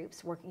focus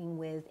groups working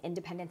with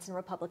independents and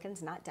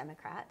Republicans, not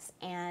Democrats,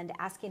 and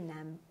asking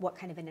them what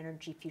kind of an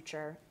energy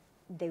future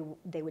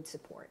they would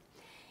support.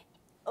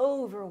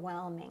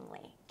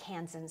 Overwhelmingly,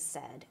 Kansans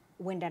said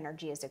wind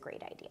energy is a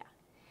great idea.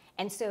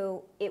 And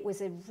so it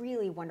was a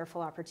really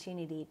wonderful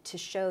opportunity to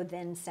show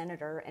then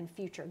Senator and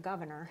future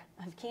governor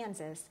of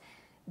Kansas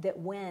that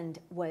wind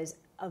was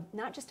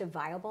not just a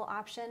viable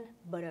option,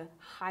 but a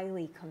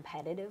highly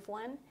competitive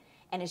one.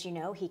 And as you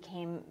know, he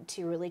came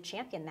to really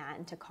champion that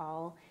and to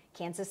call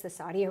Kansas the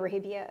Saudi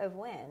Arabia of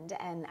wind.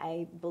 And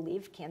I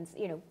believe Kansas,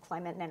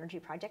 Climate and Energy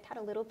Project had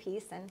a little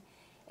piece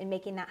in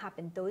making that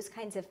happen. Those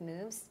kinds of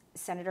moves,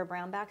 Senator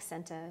Brownback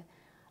sent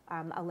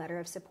a letter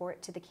of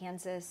support to the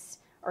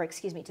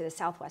to the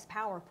Southwest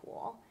Power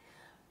Pool,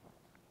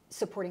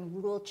 supporting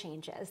rule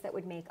changes that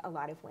would make a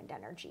lot of wind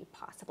energy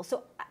possible.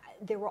 So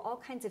there were all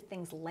kinds of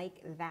things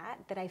like that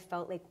I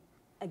felt like,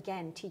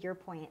 again, to your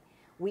point,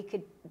 we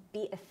could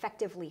be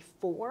effectively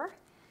for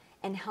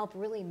and help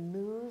really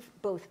move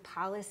both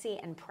policy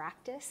and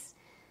practice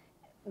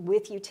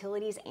with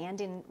utilities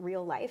and in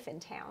real life in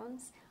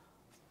towns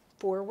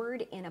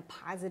forward in a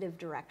positive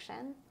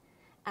direction.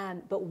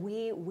 But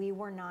we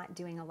were not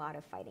doing a lot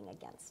of fighting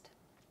against.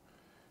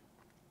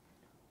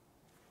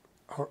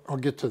 I'll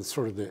get to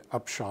sort of the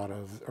upshot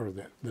of, or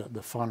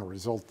the final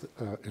result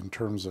in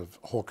terms of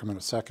Holcomb in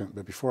a second.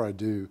 But before I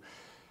do,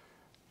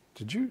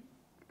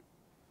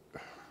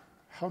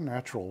 how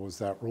natural was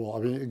that role? I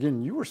mean,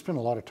 again, you were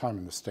spending a lot of time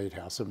in the State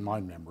House, in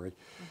my memory.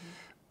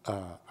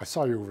 Mm-hmm. I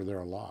saw you over there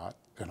a lot,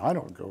 and I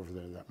don't go over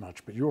there that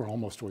much, but you were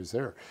almost always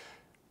there.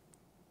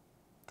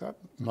 That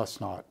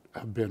must not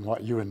have been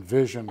what you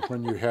envisioned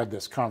when you had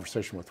this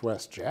conversation with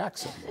Wes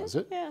Jackson, was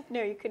it? Yeah,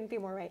 no, you couldn't be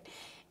more right.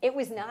 It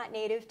was not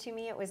native to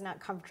me. It was not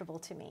comfortable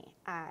to me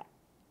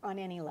on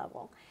any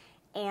level.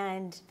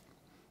 And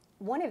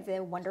one of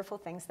the wonderful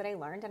things that I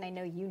learned, and I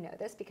know you know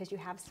this because you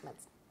have spent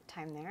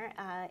time there,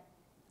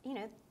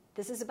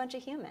 this is a bunch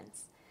of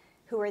humans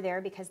who are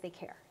there because they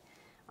care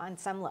on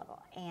some level.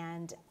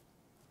 And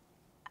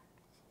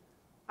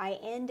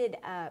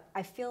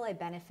I feel I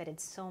benefited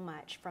so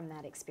much from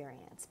that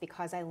experience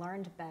because I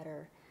learned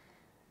better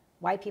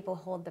why people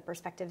hold the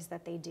perspectives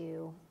that they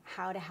do,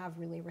 how to have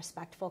really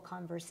respectful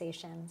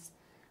conversations,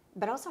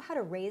 but also how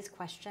to raise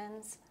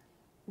questions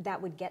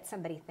that would get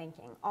somebody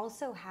thinking.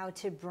 Also how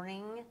to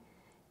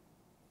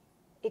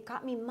it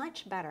got me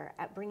much better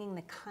at bringing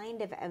the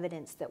kind of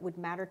evidence that would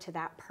matter to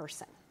that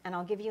person. And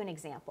I'll give you an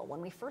example.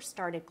 When we first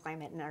started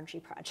Climate and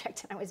Energy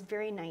Project, and I was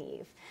very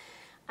naive,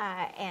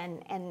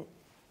 and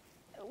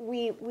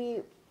we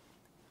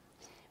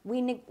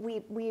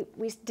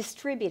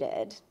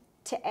distributed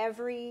to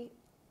every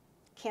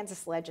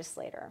Kansas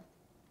legislator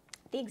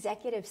the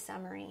executive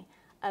summary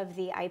of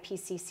the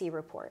IPCC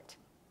report,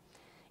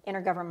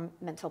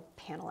 Intergovernmental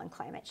Panel on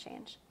Climate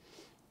Change,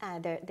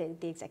 the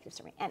executive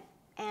summary.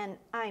 And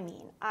I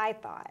mean, I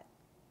thought,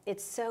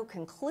 it's so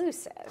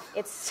conclusive.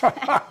 It's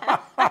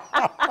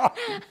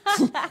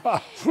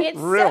it's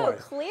really? So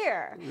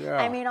clear. Yeah.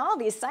 I mean, all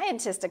these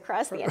scientists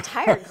across the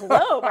entire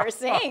globe are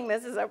saying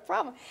this is a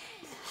problem.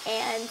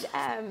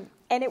 And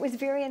it was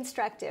very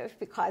instructive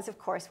because, of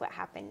course, what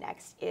happened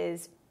next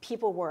is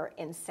people were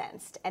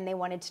incensed and they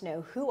wanted to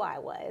know who I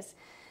was.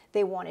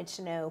 They wanted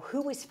to know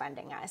who was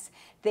funding us.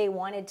 They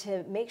wanted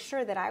to make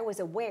sure that I was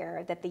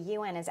aware that the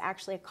UN is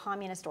actually a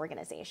communist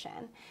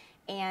organization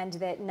and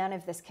that none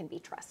of this can be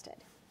trusted.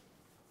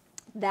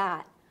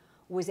 That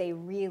was a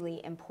really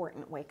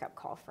important wake-up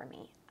call for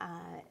me,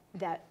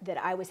 that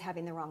I was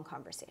having the wrong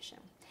conversation.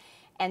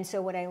 And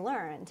so what I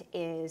learned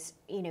is,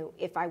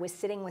 if I was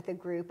sitting with a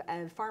group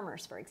of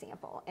farmers, for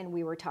example, and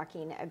we were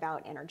talking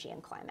about energy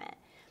and climate,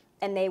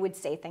 and they would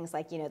say things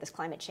like, this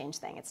climate change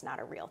thing, it's not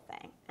a real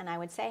thing. And I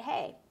would say,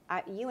 hey,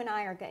 you and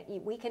I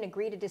we can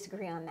agree to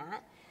disagree on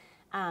that.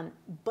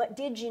 But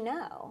did you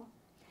know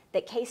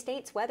that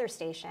K-State's weather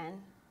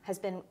station has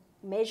been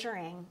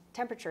measuring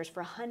temperatures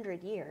for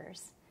 100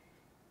 years,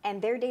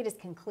 and their data is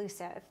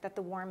conclusive that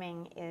the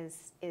warming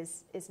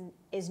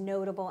is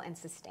notable and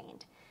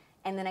sustained.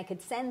 And then I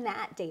could send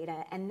that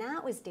data, and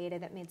that was data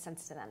that made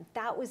sense to them.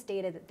 That was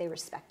data that they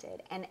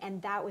respected,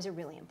 and that was a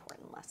really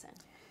important lesson.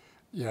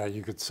 Yeah,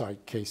 you could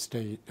cite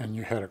K-State, and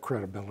you had a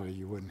credibility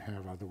you wouldn't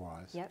have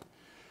otherwise. Yep.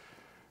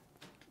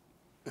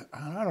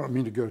 I don't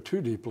mean to go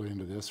too deeply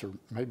into this, or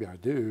maybe I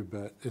do,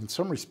 but in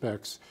some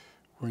respects,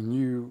 when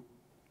you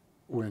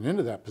went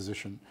into that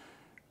position,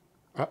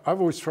 I've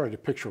always tried to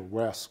picture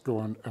Wes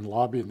going and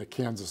lobbying the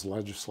Kansas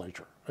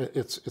legislature.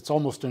 It's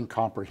almost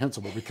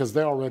incomprehensible because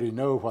they already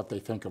know what they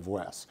think of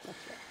Wes.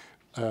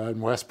 And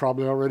Wes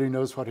probably already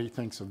knows what he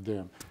thinks of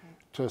them.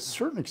 Right. To a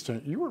certain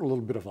extent, you were a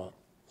little bit of a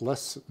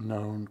less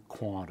known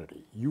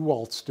quantity. You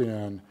waltzed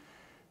in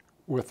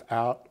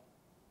without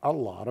a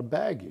lot of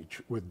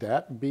baggage.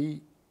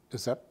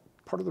 Is that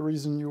part of the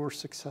reason you were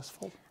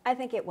successful? I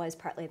think it was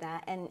partly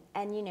that. And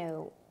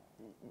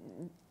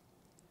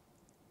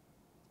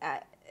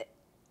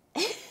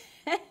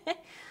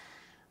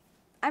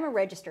I'm a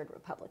registered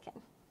Republican.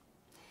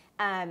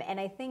 And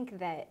I think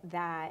that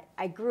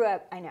I grew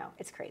up, I know,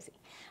 it's crazy.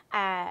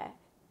 I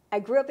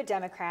grew up a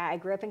Democrat. I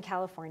grew up in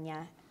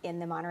California in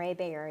the Monterey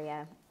Bay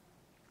Area.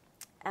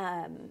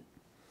 I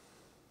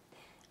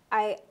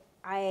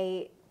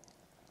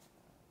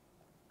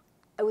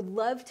would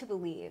love to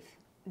believe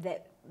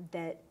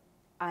that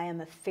I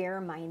am a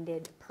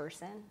fair-minded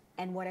person.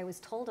 And what I was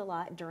told a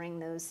lot during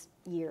those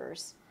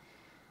years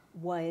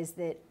was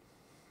that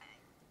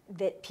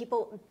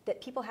people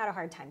had a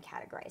hard time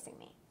categorizing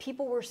me.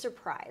 People were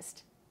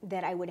surprised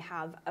that I would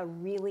have a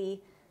really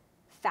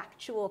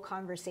factual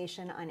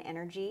conversation on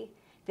energy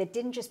that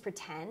didn't just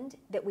pretend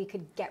that we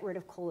could get rid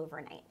of coal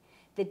overnight,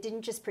 that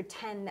didn't just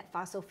pretend that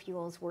fossil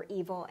fuels were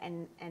evil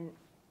and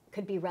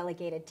could be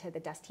relegated to the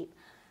dust heap.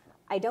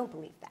 I don't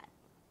believe that,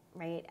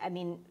 right? I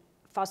mean,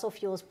 fossil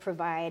fuels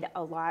provide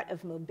a lot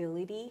of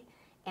mobility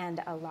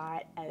and a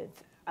lot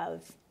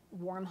of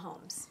warm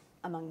homes,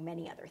 among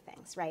many other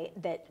things, right,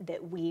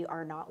 that we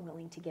are not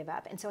willing to give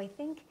up. And so I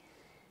think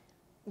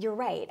you're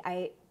right.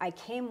 I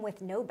came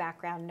with no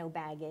background, no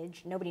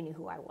baggage. Nobody knew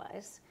who I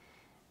was.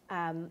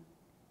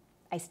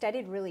 I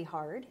studied really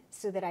hard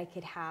so that I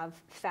could have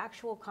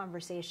factual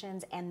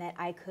conversations and that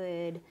I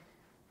could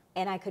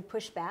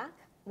push back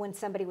when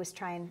somebody was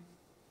trying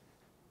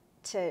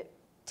to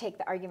take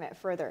the argument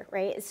further,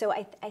 right? So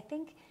I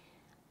think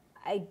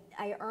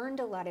I earned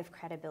a lot of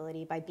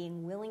credibility by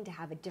being willing to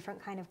have a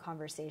different kind of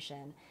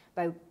conversation,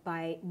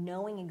 by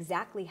knowing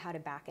exactly how to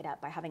back it up,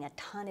 by having a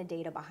ton of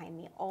data behind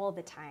me all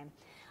the time.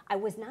 I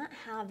was not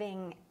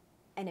having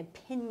an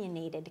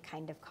opinionated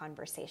kind of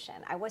conversation.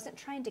 I wasn't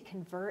trying to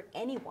convert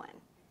anyone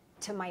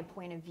to my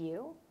point of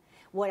view.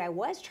 What I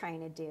was trying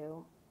to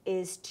do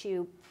is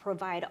to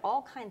provide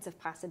all kinds of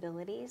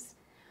possibilities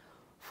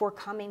for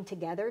coming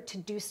together to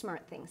do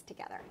smart things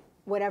together,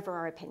 whatever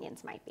our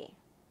opinions might be.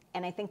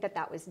 And I think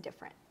that was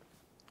different.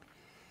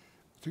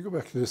 To go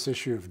back to this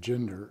issue of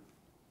gender,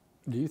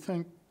 do you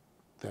think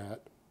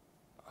that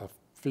a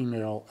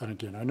female, and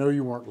again, I know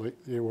you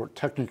weren't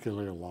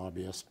technically a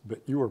lobbyist,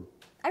 but you were.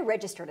 I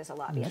registered as a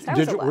lobbyist.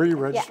 Were you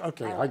registered? Yeah,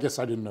 okay, I guess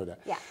I didn't know that.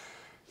 Yeah.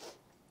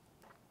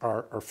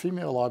 Are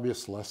female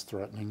lobbyists less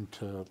threatening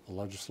to the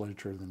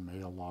legislature than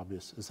male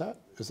lobbyists?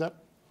 Does that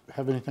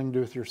have anything to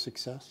do with your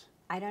success?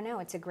 I don't know.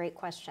 It's a great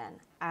question.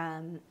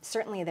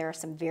 Certainly, there are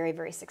some very,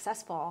 very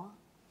successful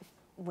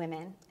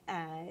women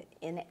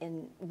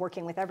in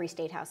working with every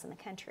state house in the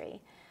country.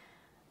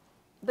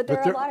 But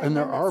there are a lot of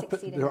women that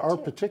succeed in there that are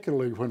too.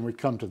 particularly when we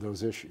come to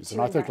those issues, To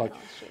and I think like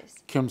issues.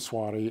 Kim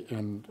Swati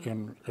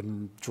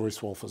and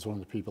Joyce Wolf is one of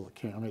the people that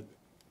came. I mean,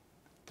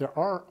 there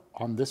are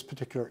on this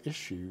particular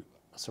issue.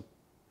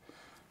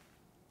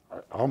 I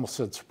almost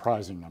said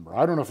surprising number.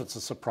 I don't know if it's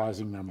a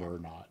surprising number or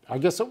not. I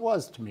guess it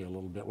was to me a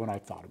little bit when I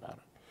thought about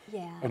it.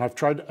 Yeah. And I've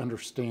tried to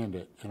understand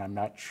it, and I'm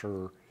not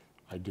sure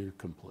I do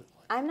completely.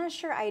 I'm not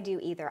sure I do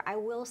either. I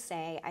will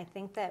say I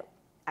think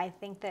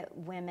that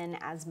women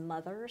as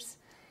mothers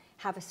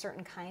have a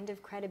certain kind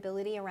of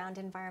credibility around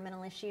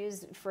environmental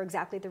issues for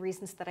exactly the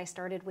reasons that I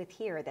started with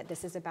here, that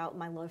this is about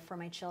my love for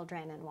my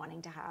children and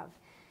wanting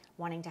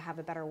to have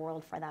a better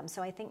world for them.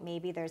 So I think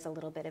maybe there's a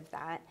little bit of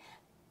that.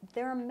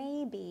 There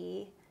may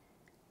be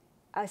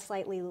a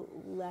slightly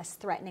less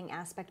threatening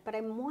aspect, but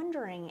I'm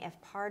wondering if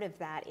part of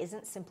that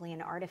isn't simply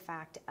an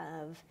artifact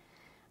of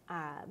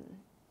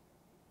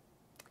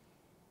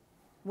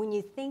when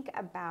you think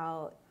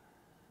about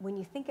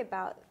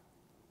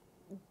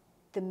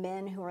the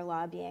men who are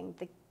lobbying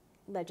the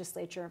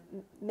legislature,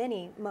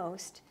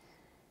 most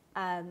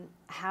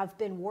have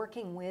been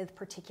working with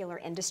particular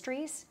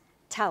industries,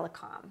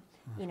 telecom,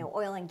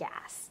 oil and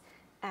gas,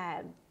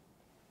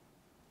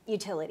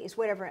 utilities,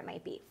 whatever it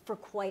might be, for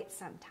quite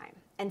some time.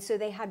 And so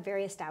they had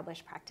very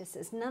established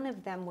practices. None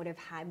of them would have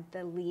had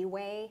the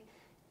leeway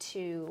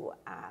to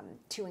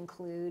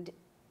include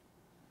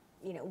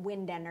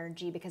wind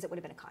energy because it would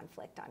have been a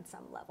conflict on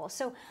some level.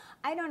 So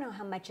I don't know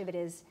how much of it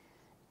is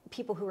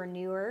people who are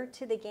newer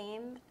to the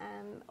game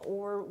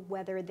or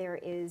whether there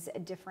is a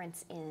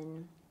difference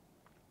in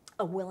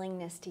a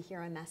willingness to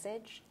hear a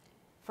message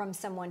from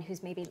someone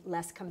who's maybe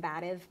less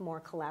combative,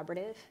 more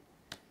collaborative.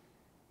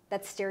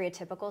 That's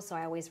stereotypical, so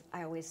I always.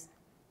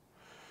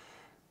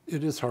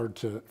 It is hard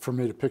for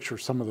me to picture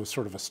some of those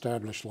sort of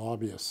established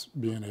lobbyists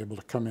being able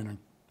to come in and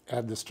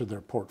add this to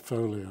their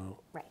portfolio.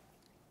 Right.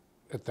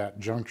 At that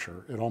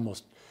juncture. It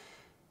almost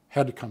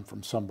had to come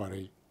from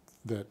somebody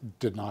that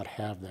did not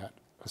have that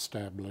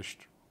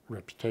established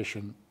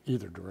reputation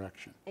either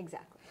direction.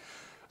 Exactly.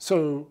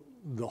 So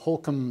the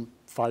Holcomb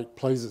fight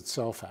plays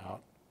itself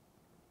out.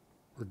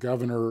 The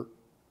governor,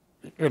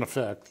 in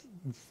effect,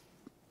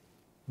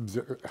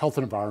 the Health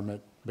and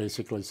Environment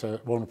basically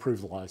said won't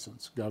approve the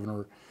license.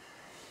 Governor,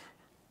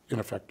 in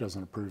effect,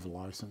 doesn't approve the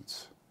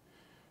license.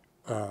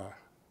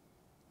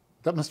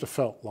 That must have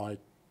felt like,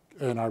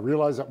 and I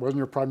realize that wasn't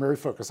your primary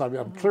focus.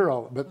 I'm clear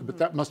on it, but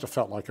that must have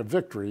felt like a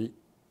victory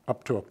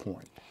up to a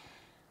point.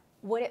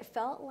 What it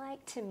felt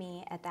like to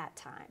me at that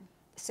time.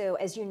 So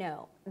as you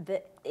know,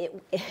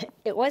 it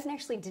wasn't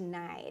actually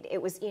denied.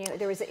 It was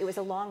it was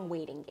a long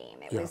waiting game.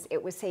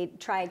 It was say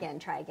try again,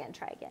 try again,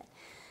 try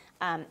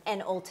again,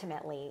 and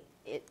ultimately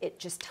it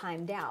just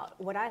timed out.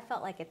 What I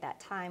felt like at that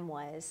time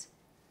was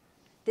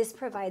this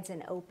provides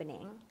an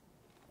opening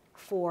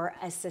for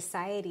a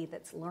society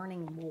that's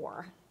learning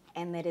more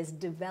and that is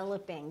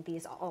developing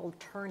these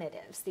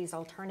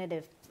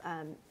alternative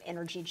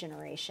energy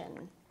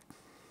generation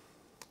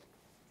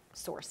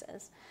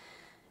sources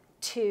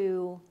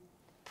to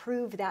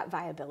prove that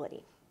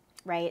viability,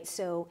 right?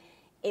 So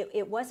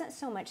it wasn't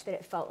so much that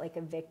it felt like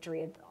a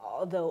victory,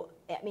 although,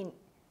 I mean,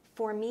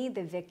 for me,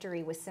 the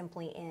victory was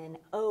simply in,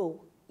 oh,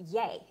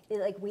 yay.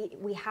 Like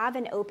we have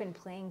an open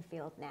playing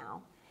field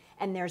now,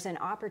 and there's an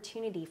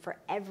opportunity for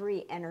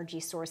every energy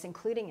source,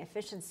 including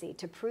efficiency,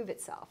 to prove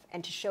itself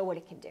and to show what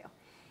it can do.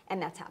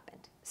 And that's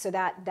happened. So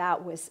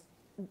that was,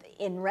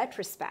 in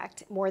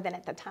retrospect, more than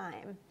at the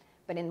time,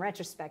 but in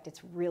retrospect,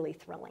 it's really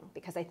thrilling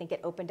because I think it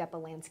opened up a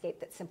landscape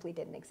that simply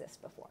didn't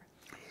exist before.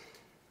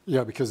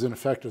 Yeah, because in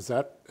effect, as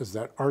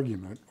that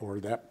argument or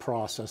that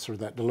process or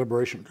that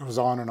deliberation goes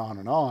on and on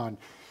and on,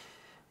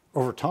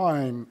 over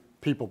time,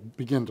 people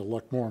begin to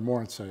look more and more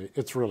and say,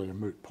 it's really a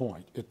moot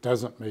point. It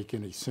doesn't make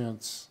any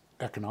sense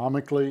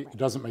economically. It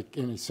doesn't make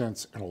any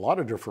sense in a lot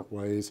of different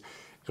ways.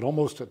 It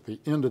almost at the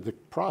end of the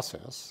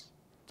process,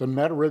 doesn't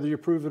matter whether you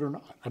approve it or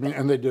not. I mean,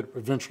 and they did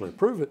eventually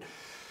approve it.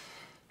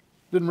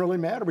 Didn't really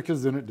matter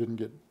because then it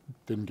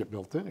didn't get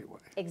built anyway.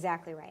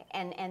 Exactly right.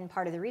 And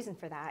part of the reason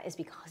for that is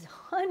because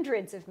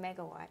hundreds of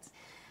megawatts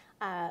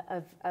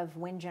of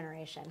wind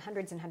generation,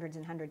 hundreds and hundreds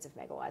and hundreds of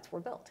megawatts were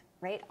built,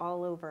 right,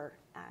 all over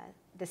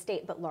the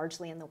state, but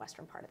largely in the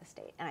western part of the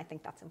state. And I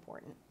think that's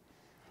important.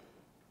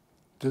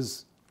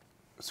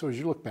 So as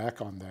you look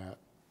back on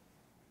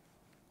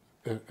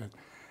that,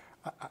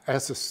 I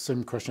asked the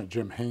same question to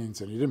Jim Haynes,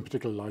 and he didn't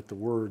particularly like the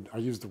word. I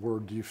used the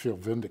word, do you feel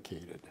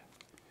vindicated?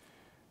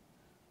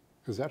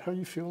 Is that how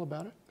you feel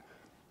about it?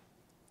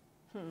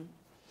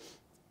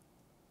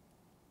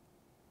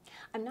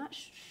 I'm not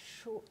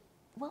sure.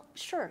 Well,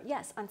 sure,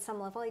 yes, on some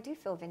level I do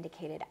feel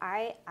vindicated.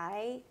 I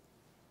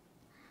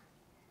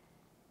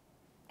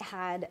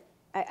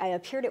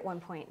appeared at one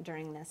point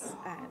during this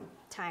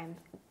time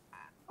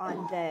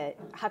on the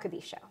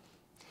Huckabee show.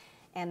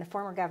 And the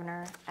former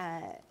governor,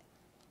 I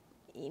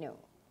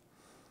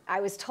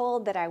was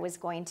told that I was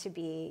going to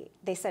be,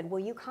 they said, will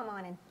you come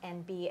on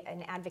and be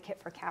an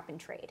advocate for cap and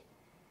trade?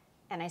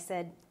 And I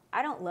said,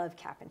 I don't love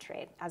cap and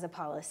trade as a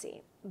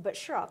policy, but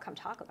sure, I'll come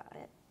talk about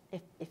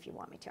it if you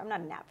want me to. I'm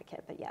not an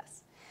advocate, but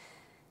yes.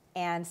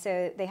 And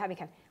so they had me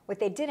come. What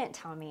they didn't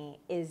tell me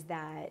is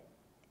that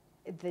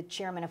the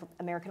chairman of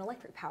American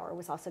Electric Power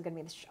was also going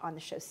to be on the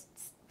show.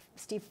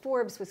 Steve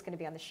Forbes was going to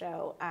be on the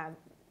show,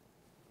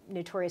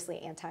 notoriously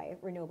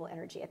anti-renewable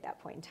energy at that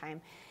point in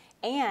time.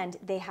 And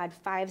they had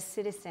 5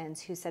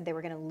 citizens who said they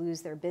were going to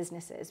lose their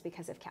businesses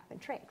because of cap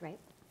and trade, right?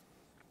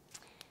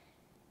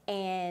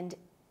 And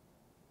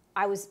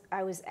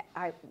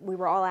we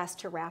were all asked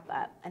to wrap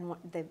up, and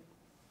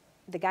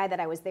the guy that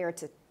I was there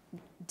to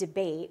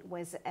debate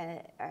was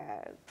a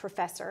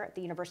professor at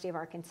the University of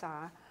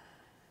Arkansas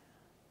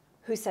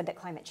who said that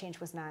climate change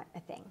was not a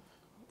thing,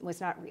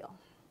 was not real.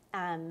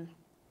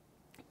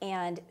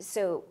 And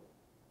so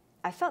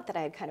I felt that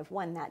I had kind of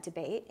won that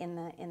debate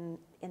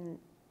in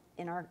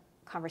our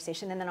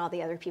conversation, and then all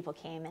the other people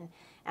came, and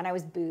I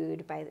was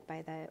booed by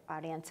the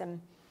audience, and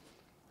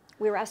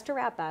we were asked to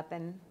wrap up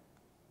and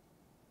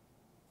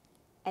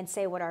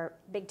say what our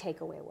big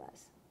takeaway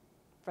was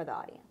for the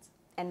audience.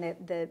 And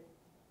the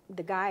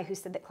guy who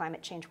said that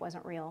climate change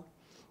wasn't real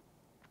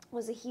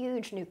was a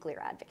huge nuclear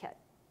advocate.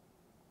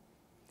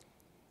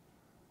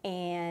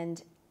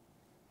 And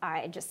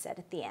I just said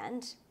at the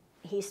end,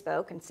 he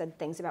spoke and said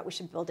things about we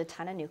should build a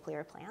ton of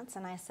nuclear plants.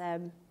 And I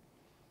said,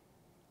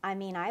 I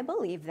mean, I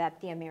believe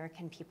that the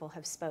American people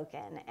have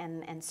spoken,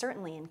 and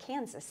certainly in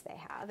Kansas they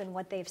have. And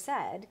what they've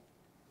said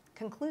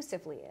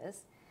conclusively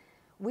is,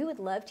 we would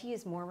love to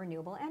use more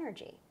renewable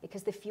energy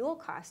because the fuel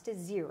cost is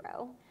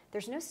zero.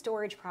 There's no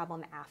storage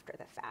problem after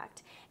the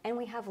fact. And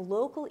we have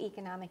local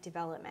economic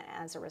development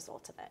as a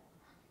result of it.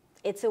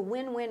 It's a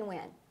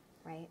win-win-win,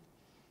 right?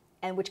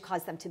 And which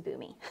caused them to boo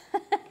me.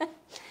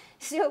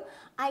 So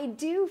I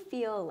do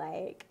feel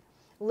like,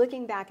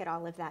 looking back at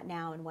all of that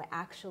now and what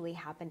actually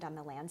happened on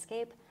the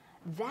landscape,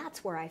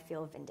 that's where I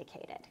feel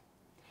vindicated.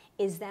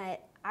 Is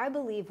that I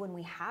believe when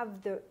we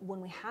have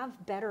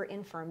better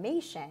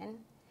information,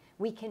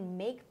 we can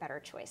make better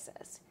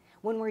choices.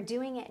 When we're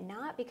doing it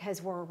not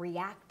because we're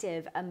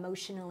reactive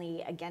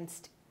emotionally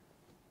against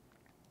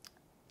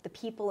the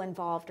people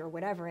involved or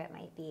whatever it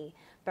might be,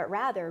 but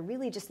rather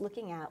really just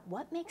looking at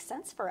what makes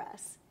sense for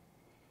us,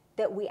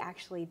 that we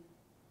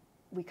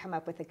come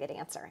up with a good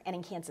answer. And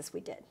in Kansas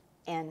we did.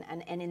 And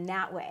in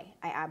that way,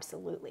 I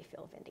absolutely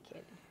feel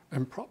vindicated.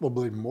 And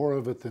probably more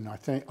of it than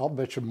I'll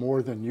bet you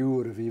more than you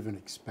would have even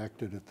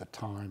expected at the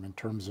time in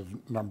terms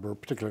of number,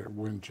 particularly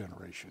wind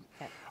generation.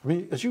 Okay. I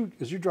mean, as you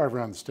drive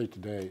around the state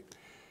today,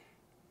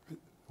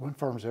 wind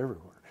farms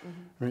everywhere.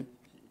 Mm-hmm. I mean,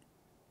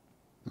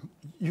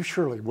 you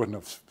surely wouldn't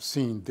have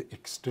seen the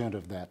extent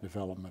of that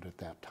development at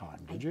that time,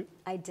 did you?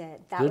 I did.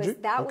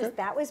 Did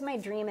That was my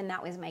dream, and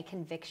that was my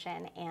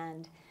conviction.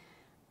 And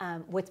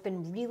what's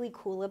been really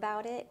cool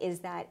about it is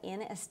that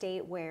in a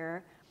state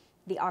where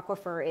the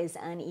aquifer is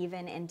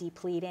uneven and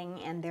depleting,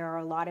 and there are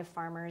a lot of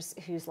farmers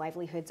whose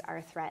livelihoods are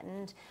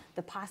threatened,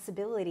 the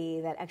possibility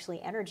that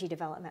actually energy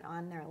development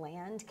on their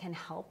land can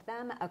help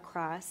them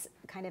across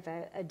kind of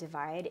a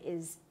divide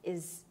is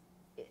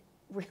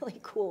really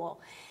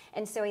cool.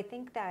 And so I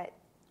think that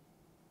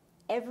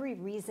every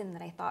reason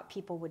that I thought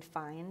people would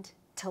find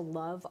to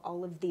love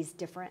all of these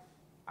different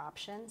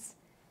options,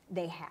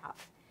 they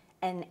have.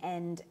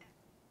 And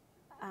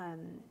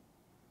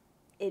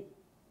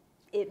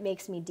it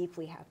makes me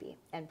deeply happy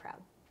and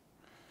proud.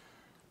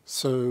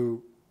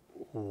 So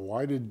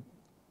why did,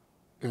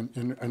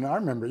 and I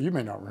remember, you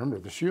may not remember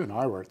this, you and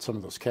I were at some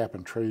of those cap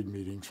and trade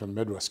meetings when the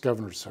Midwest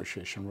Governors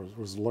Association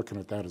was looking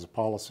at that as a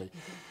policy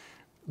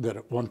that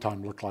at one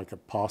time looked like a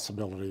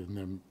possibility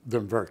and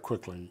then very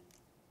quickly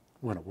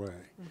went away.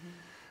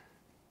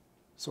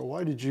 So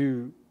why did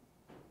you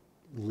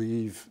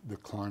leave the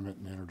Climate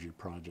and Energy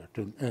Project?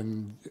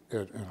 And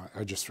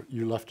I just,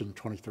 you left in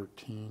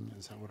 2013,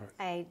 is that what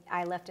I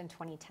left in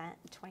 2010.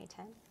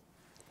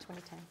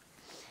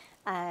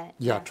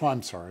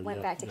 I'm sorry.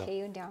 Went back to KU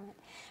endowment.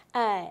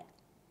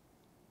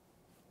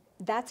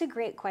 That's a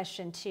great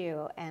question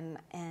too, and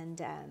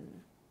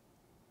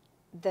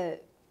the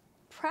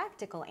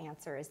practical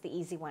answer is the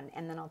easy one,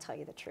 and then I'll tell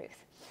you the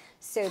truth.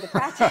 So the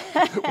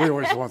practical we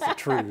always want the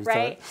truth,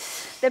 right?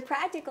 The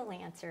practical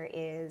answer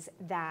is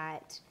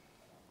that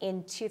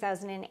in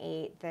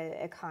 2008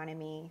 the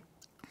economy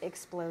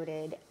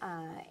exploded,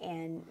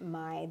 and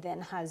my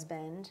then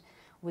husband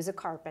was a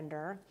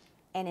carpenter,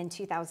 and in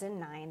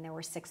 2009 there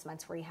were 6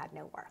 months where he had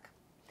no work.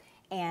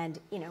 And,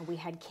 you know, we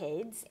had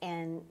kids,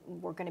 and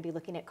we're going to be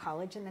looking at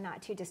college in the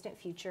not too distant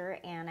future.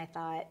 And I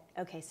thought,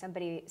 okay,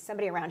 somebody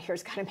around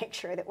here's got to make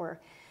sure that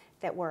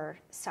we're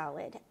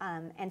solid.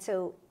 And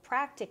so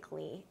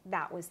practically,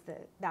 that was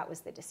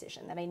the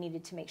decision, that I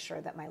needed to make sure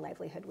that my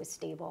livelihood was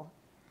stable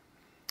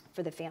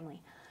for the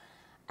family.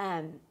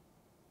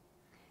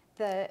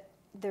 The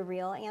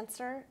real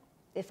answer,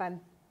 if I'm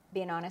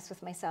being honest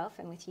with myself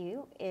and with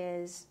you,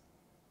 is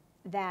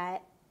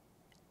that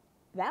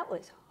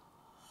was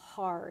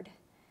hard.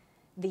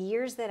 The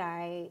years that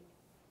I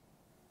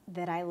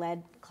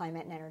led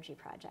Climate and Energy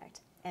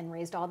Project and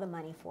raised all the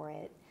money for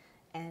it,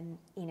 and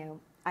you know,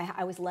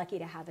 I was lucky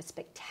to have a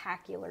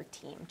spectacular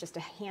team, just a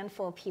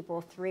handful of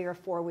people, 3 or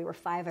 4. We were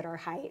 5 at our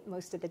height.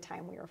 Most of the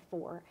time we were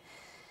 4.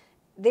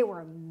 They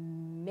were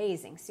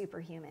amazing,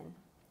 superhuman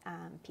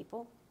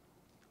people.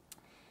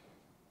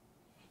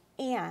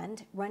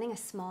 And running a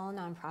small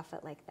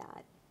nonprofit like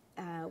that,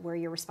 where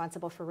you're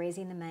responsible for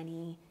raising the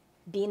money,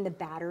 being the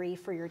battery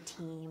for your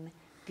team,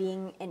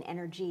 being an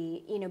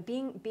energy, you know,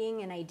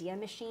 being an idea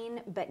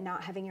machine, but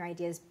not having your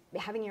ideas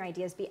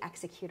be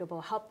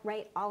executable, help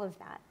write all of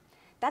that.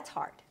 That's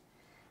hard.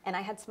 And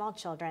I had small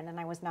children, and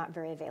I was not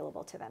very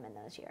available to them in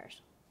those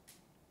years.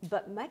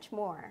 But much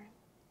more,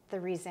 the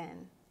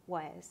reason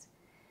was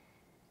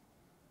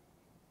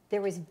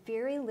there was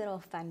very little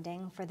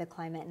funding for the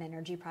Climate and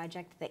Energy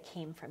Project that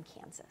came from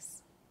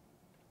Kansas.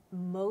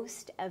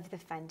 Most of the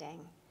funding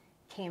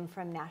came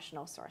from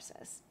national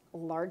sources,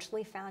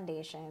 largely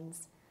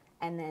foundations,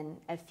 and then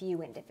a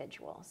few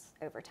individuals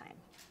over time.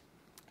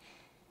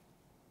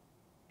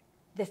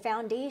 The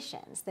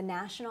foundations, the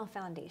national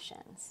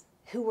foundations,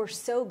 who were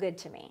so good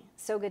to me,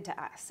 so good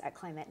to us at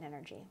Climate and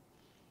Energy,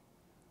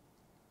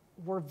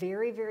 were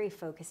very, very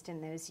focused in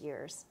those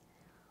years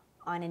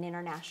on an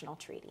international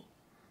treaty,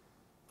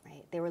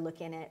 right? They were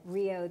looking at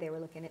Rio, they were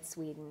looking at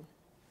Sweden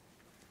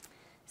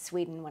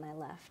when I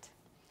left.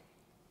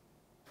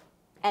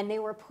 And they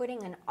were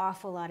putting an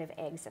awful lot of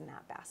eggs in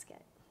that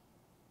basket,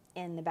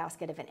 in the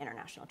basket of an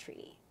international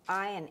treaty.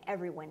 I and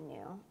everyone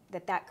knew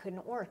that that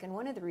couldn't work. And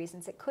one of the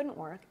reasons it couldn't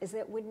work is that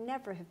it would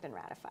never have been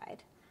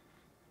ratified,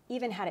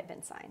 even had it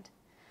been signed,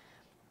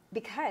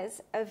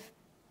 because of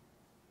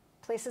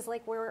places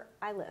like where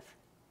I live,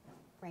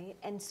 right?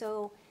 And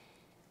so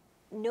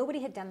nobody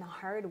had done the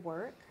hard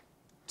work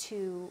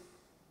to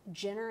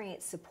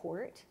generate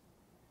support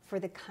for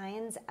the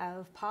kinds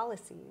of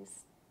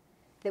policies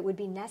that would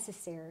be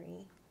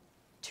necessary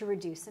to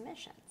reduce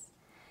emissions.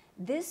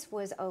 This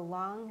was a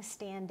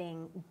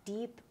long-standing,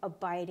 deep,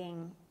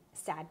 abiding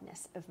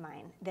sadness of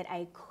mine that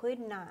I could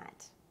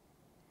not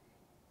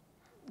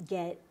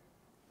get,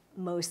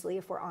 mostly,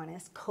 if we're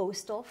honest,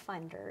 coastal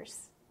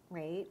funders,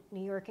 right,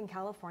 New York and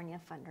California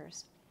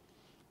funders,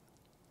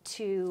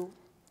 to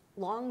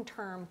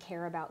long-term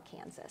care about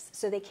Kansas.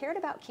 So they cared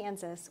about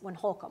Kansas when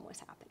Holcomb was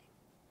happening.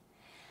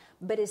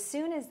 But as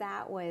soon as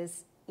that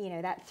was, you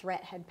know, that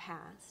threat had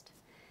passed,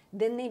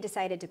 then they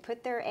decided to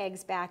put their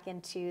eggs back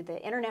into the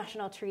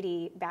international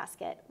treaty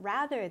basket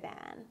rather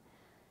than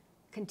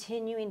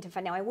continuing to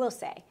fund. Now, I will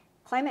say,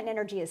 Climate and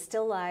Energy is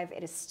still alive.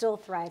 It is still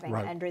thriving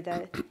under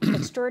the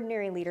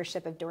extraordinary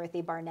leadership of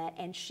Dorothy Barnett,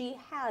 and she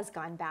has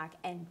gone back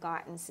and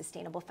gotten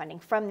sustainable funding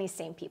from these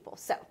same people.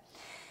 So,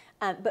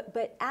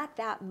 but at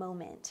that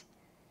moment,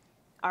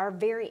 our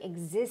very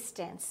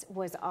existence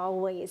was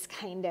always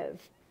kind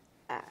of,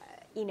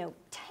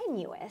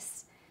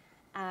 tenuous,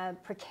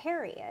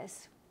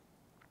 precarious,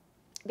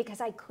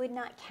 because I could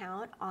not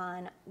count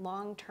on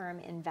long-term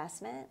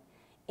investment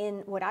in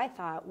what I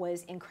thought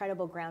was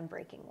incredible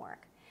groundbreaking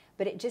work.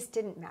 But it just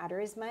didn't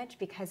matter as much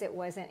because it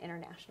wasn't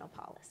international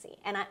policy.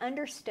 And I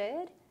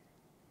understood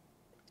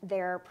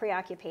their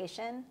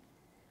preoccupation,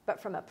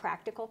 but from a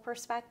practical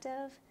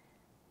perspective,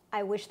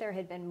 I wish there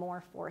had been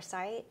more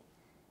foresight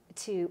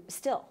to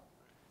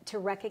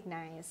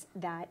recognize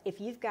that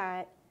if you've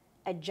got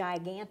a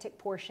gigantic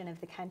portion of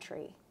the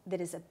country that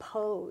is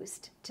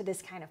opposed to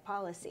this kind of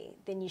policy,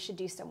 then you should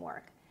do some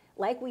work,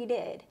 like we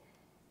did,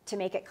 to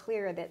make it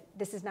clear that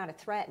this is not a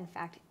threat. In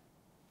fact,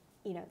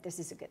 this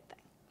is a good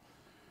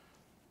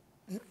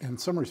thing. In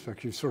some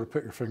respects, you sort of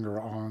put your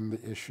finger on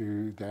the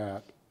issue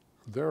that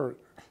there's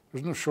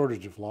no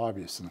shortage of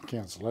lobbyists in the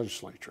Kansas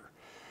legislature.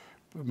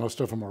 But most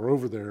of them are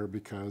over there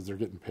because they're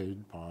getting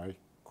paid by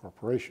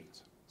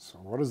corporations. So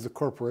what is the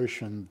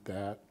corporation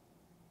that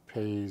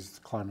pays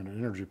the Climate and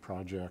Energy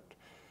Project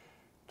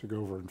to go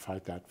over and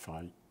fight that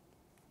fight?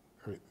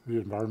 The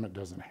environment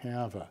doesn't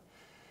have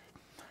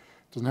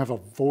a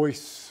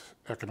voice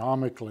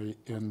economically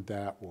in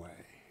that way.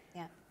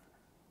 Yeah.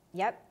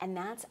 Yep, and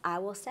that's, I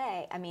will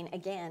say, I mean,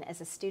 again,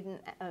 as a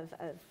student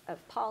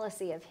of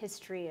policy, of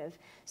history, of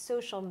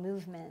social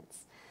movements,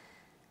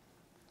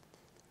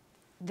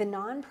 the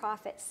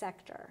nonprofit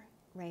sector,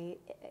 right,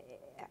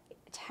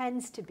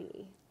 tends to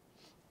be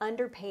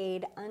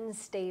underpaid,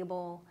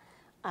 unstable.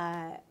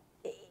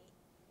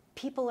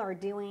 People are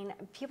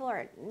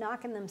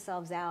knocking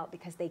themselves out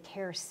because they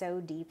care so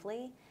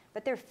deeply,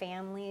 but their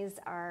families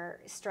are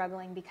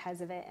struggling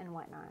because of it and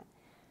whatnot.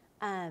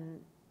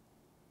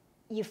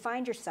 You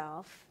find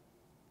yourself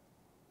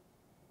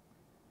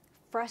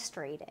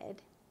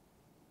frustrated,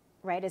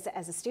 right?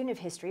 As a student of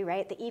history,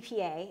 right? The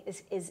EPA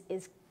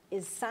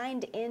is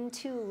signed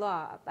into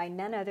law by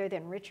none other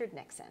than Richard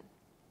Nixon,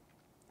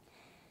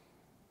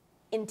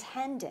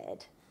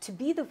 intended to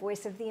be the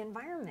voice of the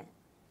environment,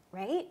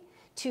 right?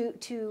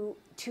 To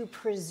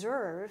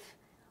preserve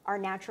our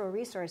natural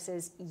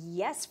resources,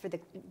 yes, for the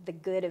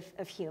good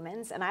of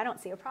humans, and I don't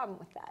see a problem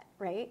with that,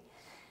 right?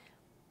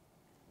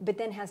 But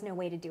then has no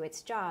way to do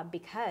its job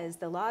because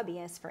the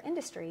lobbyists for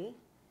industry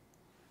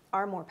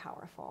are more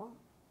powerful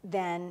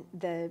than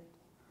the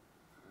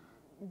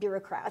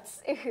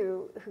bureaucrats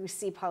who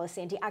see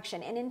policy into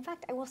action. And in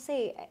fact, I will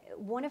say,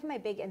 one of my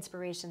big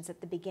inspirations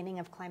at the beginning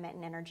of Climate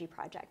and Energy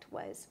Project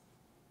was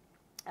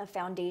a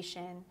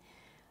foundation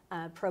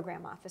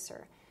program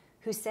officer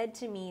who said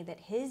to me that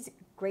his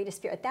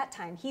greatest fear, at that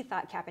time, he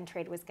thought cap and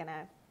trade was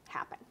gonna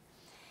happen.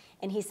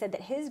 And he said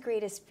that his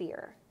greatest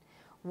fear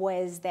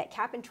was that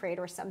cap and trade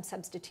or some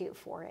substitute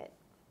for it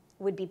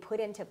would be put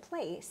into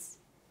place,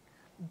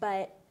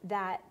 but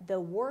that the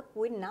work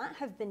would not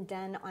have been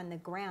done on the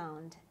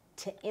ground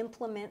to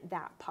implement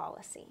that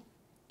policy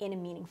in a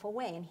meaningful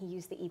way. And he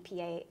used the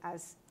EPA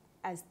as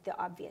the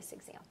obvious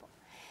example.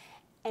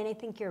 And I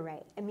think you're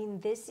right. I mean,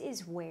 this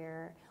is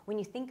where, when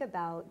you think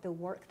about the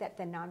work that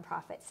the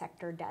nonprofit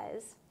sector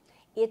does,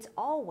 it's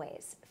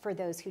always for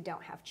those who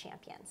don't have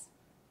champions,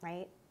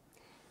 right?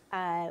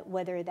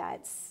 Whether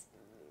that's,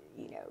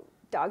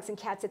 dogs and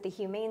cats at the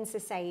Humane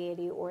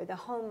Society, or the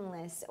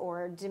homeless,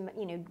 or,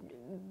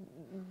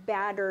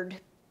 battered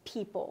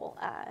people,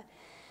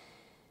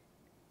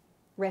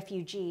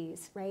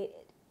 refugees, right?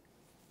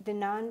 The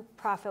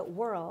nonprofit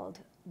world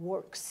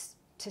works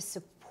to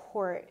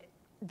support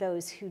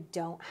those who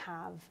don't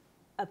have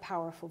a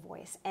powerful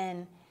voice.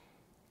 And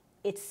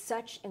it's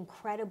such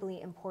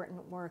incredibly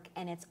important work,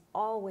 and it's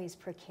always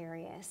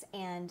precarious.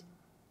 And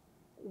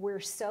we're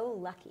so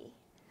lucky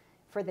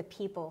for the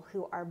people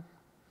who are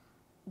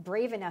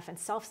brave enough and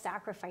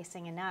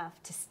self-sacrificing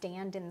enough to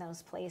stand in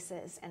those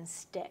places and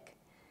stick.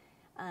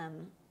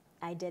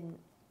 I didn't.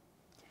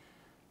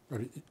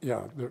 But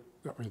yeah, the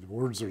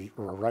words are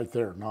right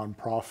there,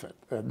 nonprofit,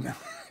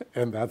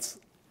 and that's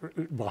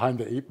behind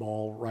the 8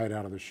 ball right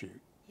out of the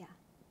chute. Yeah.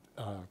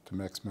 To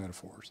mix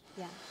metaphors.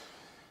 Yeah.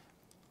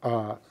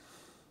 What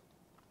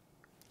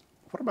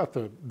about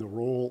the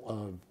role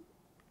of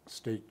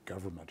state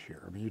government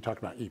here? I mean, you talked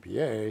about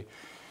EPA.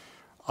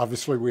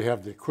 Obviously, we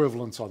have the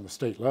equivalents on the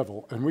state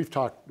level, and we've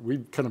kind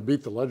of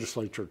beat the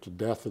legislature to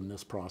death in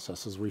this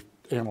process as we've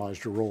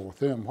analyzed your role with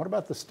them. What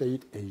about the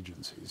state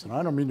agencies? And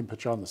I don't mean to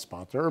put you on the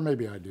spot there, or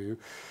maybe I do.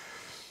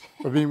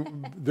 I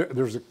mean,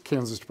 there's a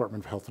Kansas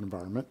Department of Health and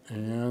Environment,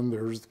 and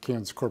there's the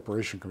Kansas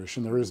Corporation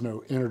Commission. There is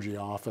no energy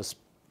office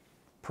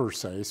per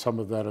se. Some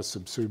of that is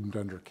subsumed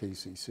under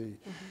KCC.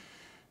 Mm-hmm.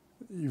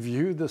 You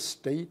view the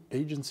state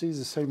agencies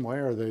the same way?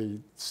 Are they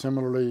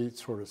similarly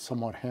sort of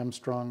somewhat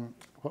hamstrung?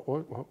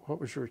 What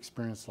was your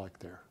experience like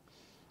there?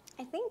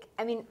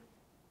 I mean,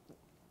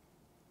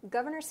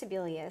 Governor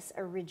Sebelius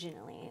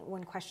originally,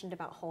 when questioned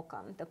about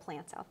Holcomb, the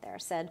plants out there,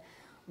 said,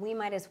 we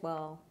might as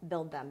well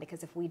build them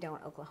because if we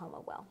don't, Oklahoma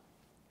will.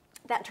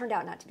 That turned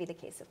out not to be the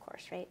case, of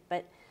course, right?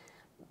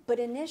 But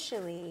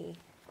initially,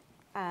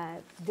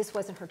 this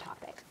wasn't her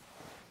topic.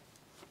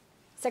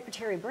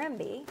 Secretary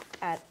Brimby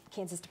at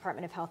Kansas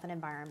Department of Health and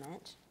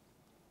Environment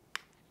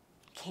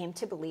came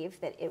to believe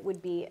that it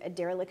would be a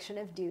dereliction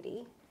of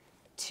duty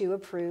to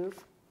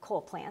approve coal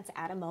plants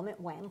at a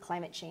moment when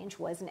climate change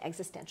was an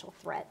existential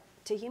threat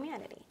to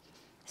humanity.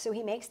 So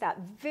he makes that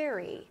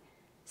very,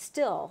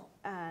 still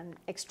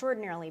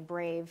extraordinarily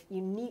brave,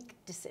 unique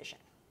decision,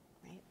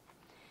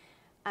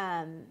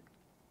 right?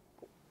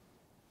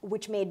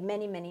 Which made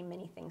many, many,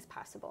 many things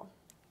possible.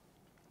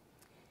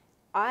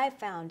 I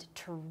found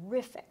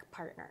terrific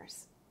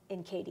partners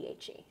in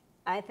KDHE.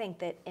 I think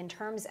that in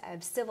terms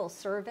of civil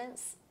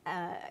servants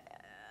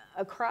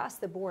across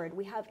the board,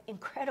 we have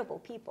incredible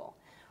people,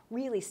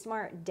 really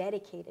smart,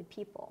 dedicated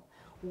people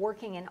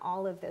working in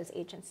all of those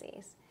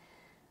agencies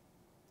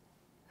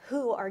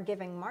who are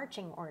giving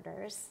marching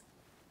orders,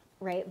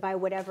 right, by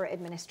whatever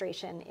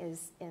administration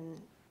is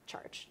in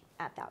charge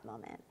at that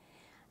moment.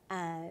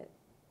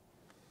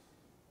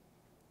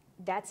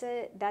 That's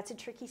a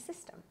tricky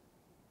system.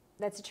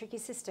 That's a tricky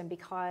system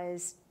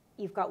because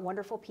you've got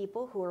wonderful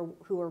people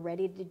who are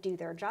ready to do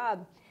their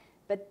job,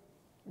 but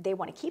they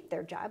want to keep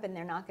their job and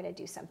they're not going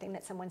to do something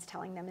that someone's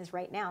telling them is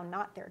right now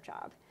not their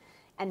job.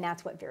 And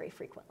that's what very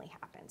frequently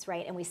happens,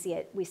 right? And we see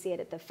it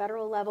at the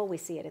federal level, we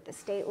see it at the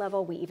state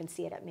level, we even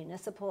see it at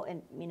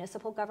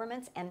municipal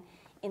governments. And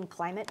in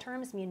climate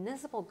terms,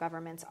 municipal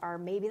governments are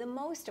maybe the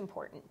most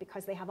important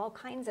because they have all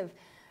kinds of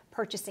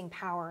purchasing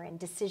power and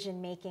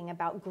decision making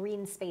about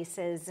green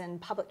spaces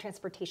and public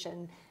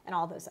transportation and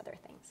all those other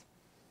things.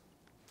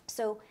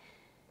 So,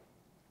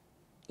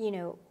 you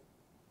know,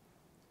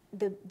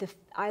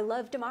 I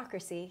love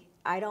democracy.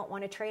 I don't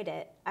want to trade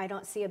it. I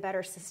don't see a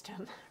better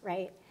system,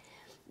 right?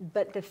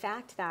 But the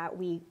fact that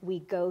we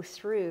go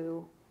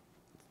through,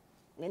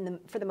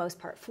 for the most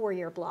part,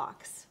 4-year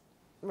blocks,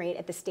 right,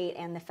 at the state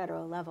and the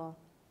federal level,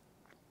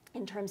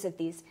 in terms of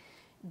these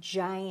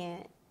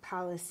giant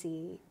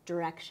policy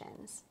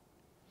directions,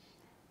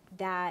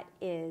 that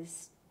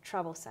is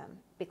troublesome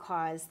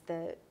because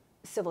the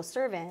civil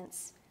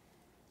servants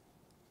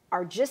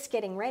are just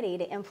getting ready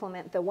to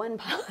implement the one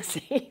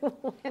policy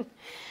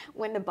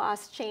when the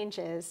boss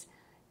changes,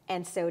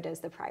 and so does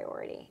the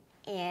priority.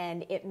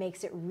 And it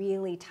makes it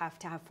really tough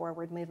to have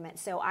forward movement.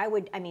 So I'm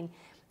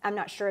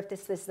not sure if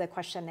this is the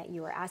question that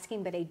you were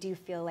asking, but I do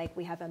feel like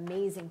we have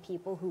amazing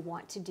people who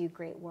want to do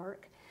great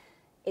work.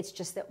 It's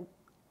just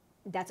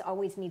that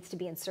always needs to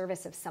be in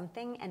service of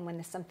something, and when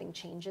the something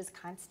changes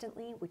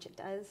constantly, which it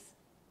does.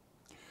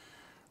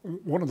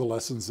 One of the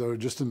lessons, though,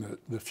 just in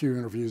the few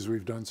interviews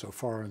we've done so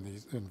far in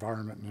the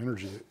environment and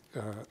energy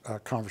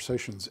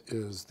conversations,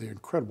 is the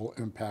incredible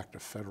impact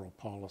of federal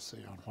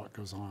policy on what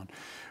goes on.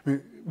 I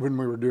mean, when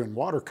we were doing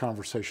water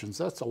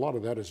conversations, a lot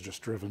of that is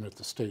just driven at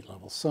the state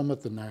level, some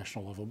at the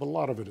national level, but a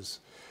lot of it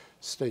is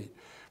state.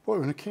 Boy,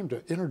 when it came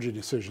to energy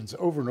decisions,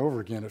 over and over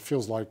again, it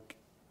feels like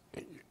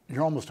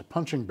you're almost a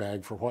punching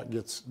bag for what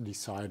gets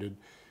decided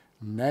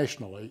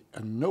nationally,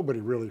 and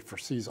nobody really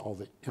foresees all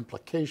the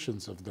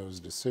implications of those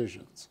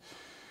decisions.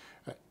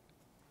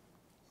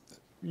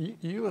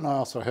 You and I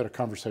also had a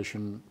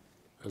conversation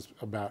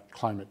about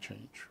climate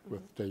change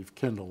with Dave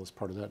Kendall as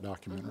part of that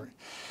documentary.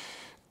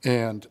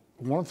 And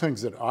one of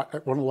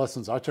the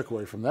lessons I took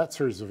away from that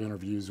series of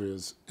interviews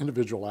is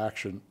individual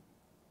action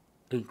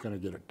ain't going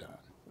to get it done.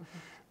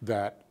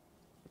 That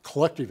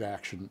collective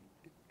action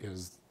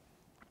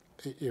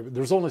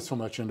there's only so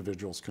much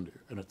individuals can do,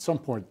 and at some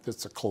point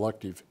it's a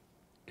collective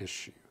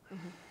issue.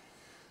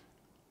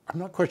 I'm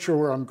not quite sure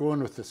where I'm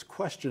going with this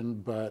question,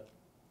 but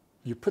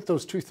you put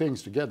those two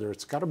things together,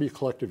 it's got to be a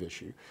collective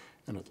issue,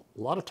 and a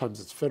lot of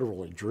times it's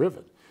federally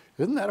driven.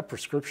 Isn't that a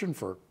prescription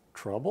for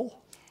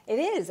trouble? It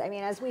is. I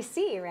mean, as we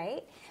see,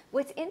 right?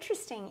 What's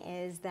interesting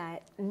is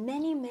that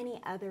many, many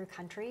other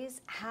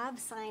countries have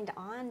signed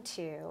on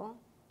to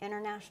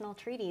international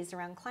treaties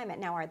around climate.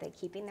 Now, are they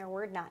keeping their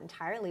word? Not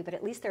entirely, but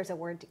at least there's a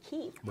word to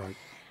keep. Right.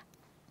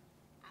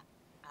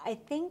 I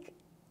think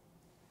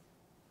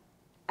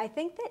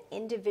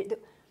that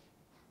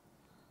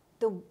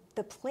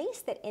the place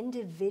that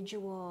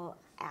individual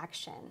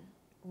action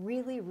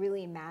really,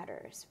 really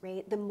matters,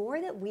 right? The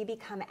more that we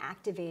become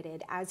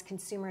activated as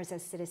consumers,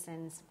 as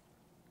citizens,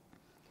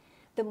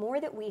 the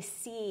more that we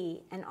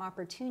see an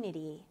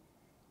opportunity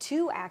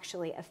to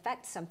actually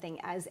affect something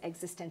as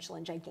existential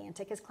and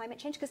gigantic as climate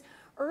change. Because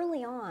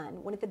early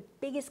on, one of the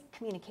biggest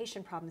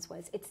communication problems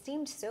was it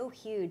seemed so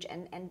huge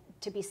and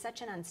to be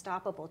such an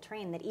unstoppable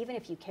train that even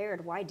if you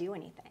cared, why do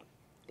anything?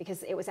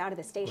 Because it was out of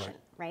the station,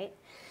 right?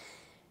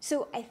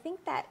 So I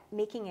think that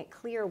making it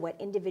clear what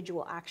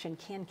individual action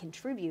can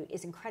contribute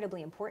is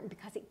incredibly important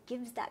because it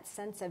gives that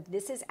sense of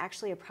this is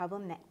actually a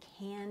problem that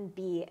can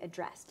be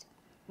addressed,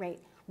 right?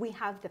 We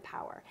have the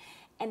power.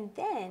 And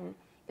then,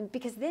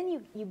 because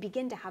then you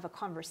begin to have a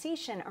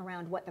conversation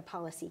around what the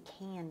policy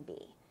can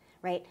be,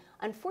 right?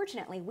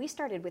 Unfortunately, we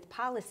started with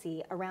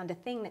policy around a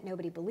thing that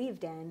nobody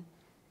believed in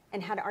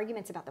and had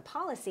arguments about the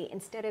policy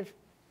instead of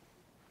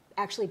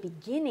actually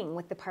beginning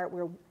with the part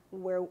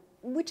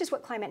which is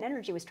what climate and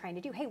energy was trying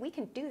to do. Hey, we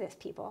can do this,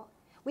 people.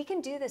 We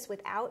can do this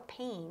without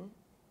pain.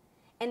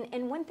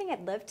 And one thing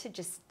I'd love to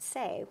just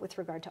say with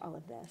regard to all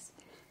of this,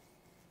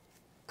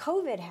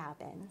 COVID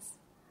happens,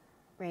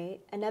 right?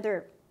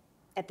 Another,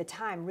 at the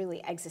time,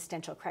 really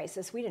existential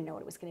crisis. We didn't know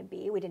what it was going to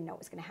be. We didn't know what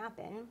was going to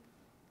happen.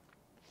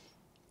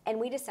 And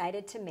we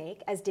decided to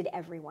make, as did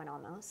everyone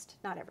almost,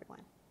 not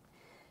everyone,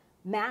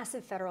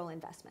 massive federal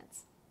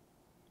investments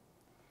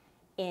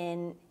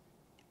in,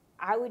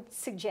 I would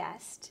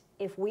suggest,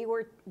 if we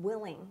were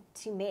willing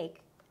to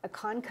make a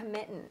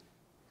concomitant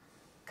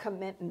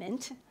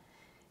commitment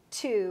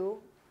to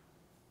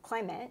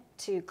climate,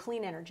 to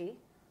clean energy,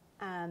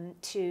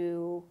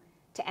 to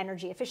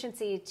energy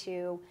efficiency,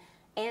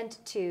 and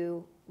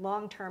to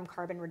long-term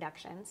carbon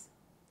reductions,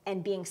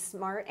 and being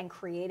smart and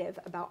creative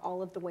about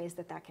all of the ways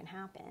that that can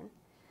happen,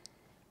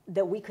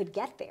 that we could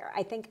get there.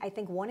 I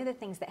think one of the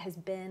things that has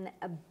been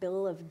a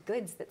bill of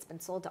goods that's been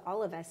sold to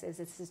all of us is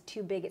this is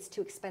too big, it's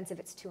too expensive,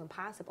 it's too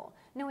impossible.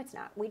 No, it's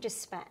not. We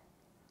just spent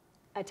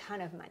a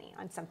ton of money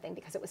on something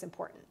because it was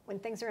important. When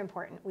things are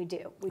important, we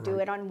do. We do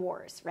it on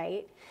wars,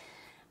 right?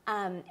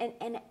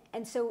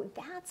 And so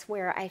that's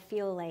where I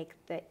feel like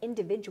the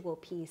individual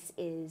piece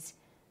is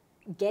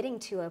getting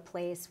to a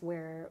place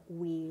where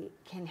we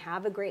can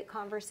have a great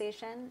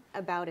conversation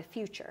about a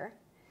future,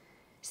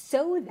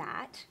 so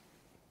that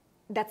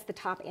that's the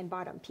top and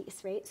bottom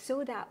piece, right?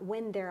 So that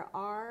when there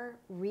are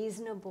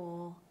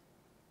reasonable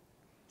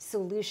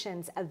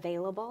solutions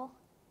available,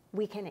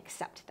 we can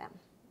accept them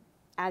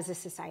as a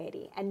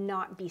society and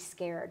not be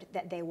scared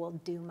that they will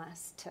doom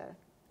us to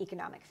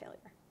economic failure.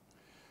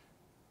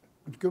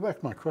 To go back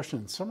to my question,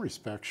 in some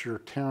respects, your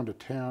town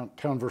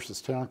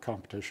versus town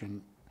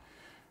competition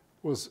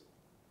was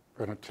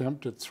an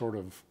attempt at sort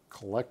of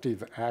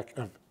collective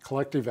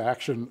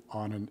action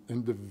on an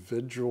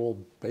individual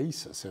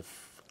basis, right?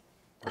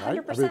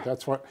 100%. I mean,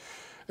 that's what,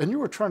 and you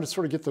were trying to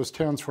sort of get those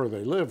towns where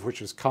they live,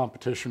 which is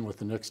competition with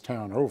the next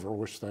town over,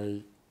 which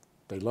they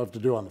love to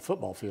do on the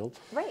football field.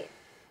 Right.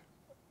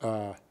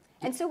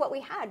 And so what we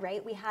had,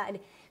 right? We had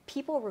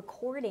people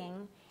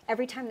recording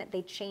every time that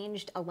they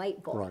changed a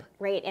light bulb,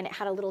 right? And it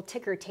had a little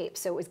ticker tape,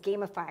 so it was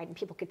gamified, and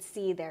people could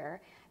see their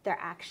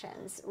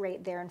actions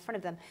right there in front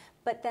of them.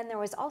 But then there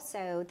was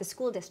also the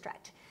school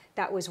district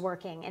that was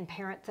working, and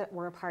parents that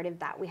were a part of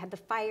that. We had the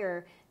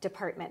fire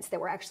departments that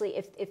were actually,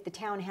 if the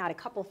town had a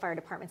couple fire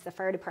departments, the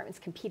fire departments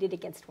competed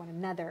against one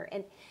another.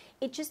 And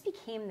it just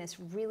became this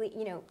really,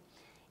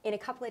 in a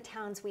couple of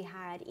towns we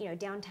had,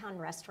 downtown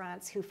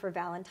restaurants who for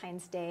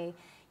Valentine's Day,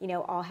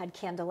 all had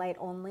candlelight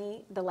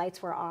only. The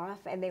lights were off,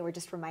 and they were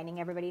just reminding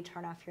everybody to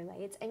turn off your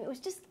lights. And it was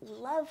just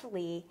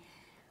lovely,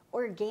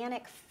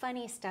 organic,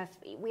 funny stuff.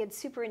 We had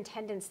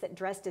superintendents that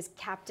dressed as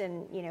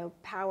Captain,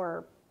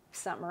 Power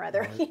something or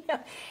other. Right.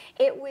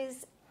 It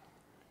was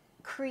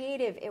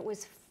creative. It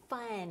was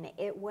fun.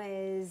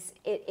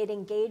 It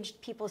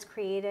engaged people's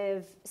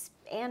creative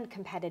and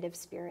competitive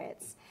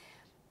spirits.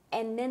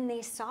 And then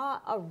they saw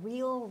a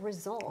real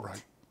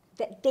result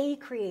that they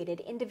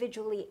created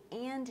individually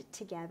and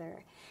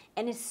together.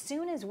 And as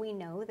soon as we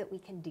know that we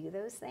can do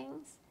those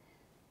things,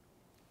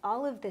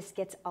 all of this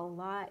gets a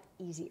lot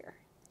easier.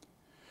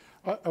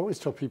 I always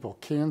tell people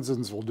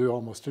Kansans will do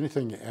almost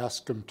anything you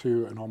ask them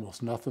to and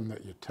almost nothing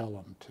that you tell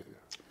them to.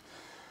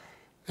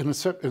 And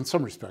in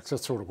some respects,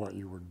 that's sort of what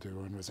you were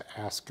doing, was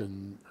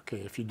asking, okay,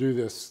 if you do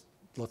this,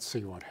 let's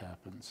see what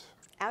happens.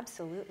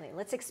 Absolutely.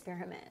 Let's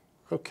experiment.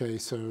 Okay,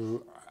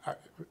 so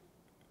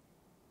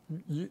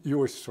you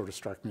always sort of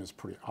strike me as a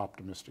pretty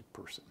optimistic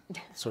person.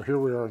 So here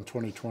we are in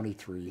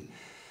 2023,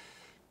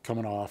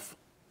 coming off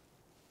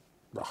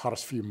the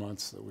hottest few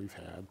months that we've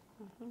had,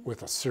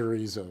 with a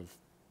series of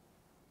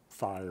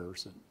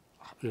fires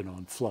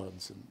and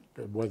floods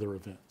and weather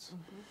events.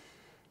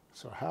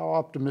 So how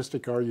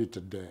optimistic are you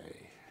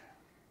today?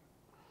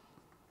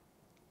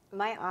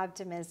 My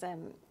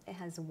optimism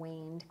has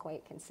waned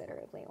quite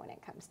considerably when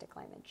it comes to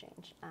climate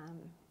change.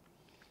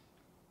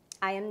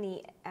 I am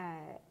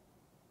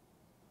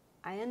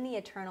the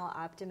eternal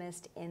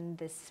optimist in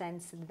the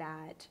sense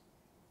that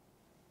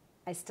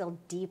I still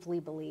deeply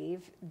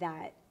believe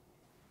that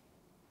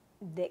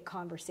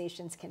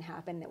conversations can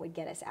happen that would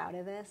get us out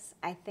of this.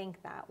 I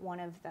think that one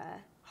of the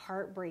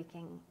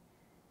heartbreaking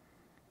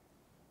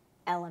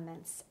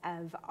elements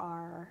of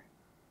our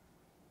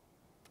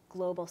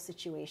global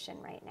situation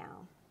right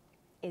now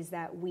is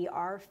that we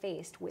are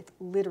faced with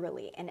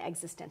literally an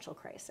existential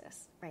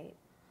crisis, right?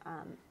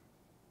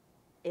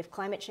 If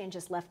climate change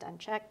is left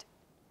unchecked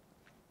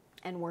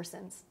and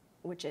worsens,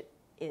 which it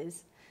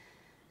is,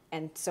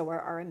 and so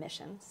are our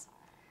emissions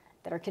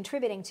that are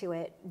contributing to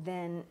it,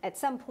 then at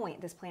some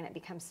point this planet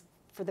becomes,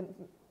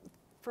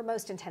 for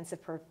most intents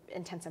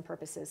and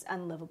purposes,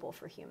 unlivable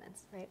for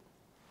humans, right?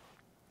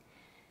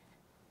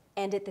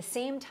 And at the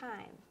same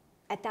time,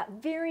 at that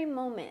very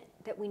moment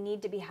that we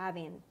need to be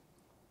having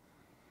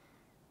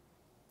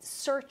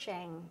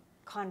searching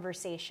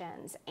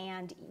conversations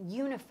and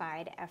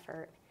unified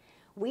effort,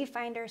 we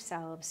find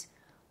ourselves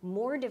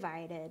more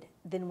divided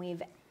than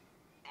we've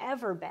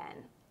ever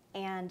been,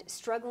 and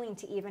struggling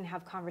to even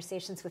have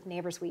conversations with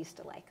neighbors we used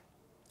to like.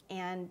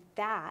 And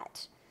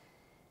that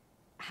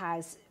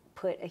has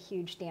put a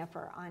huge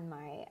damper on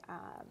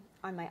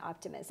my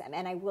optimism.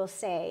 And I will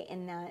say,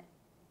 in that,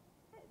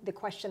 the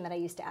question that I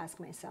used to ask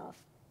myself,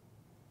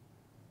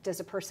 does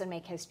a person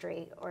make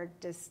history, or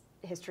does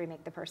history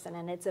make the person?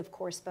 And it's, of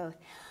course, both.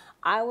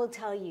 I will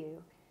tell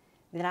you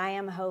that I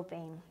am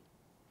hoping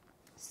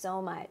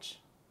so much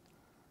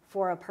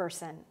for a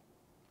person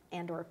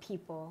and or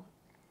people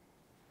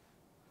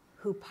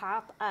who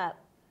pop up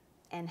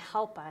and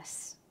help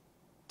us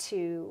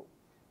to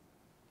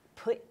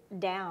put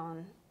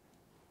down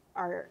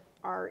our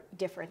our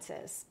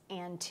differences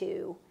and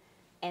to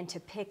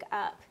pick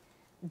up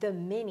the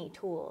many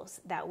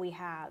tools that we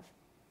have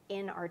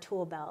in our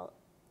tool belt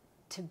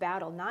to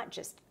battle not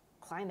just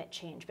climate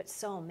change, but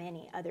so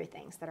many other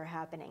things that are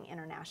happening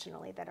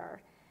internationally that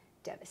are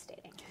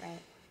devastating, right?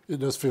 It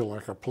does feel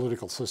like our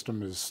political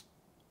system is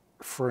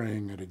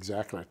fraying at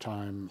exactly a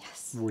time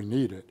we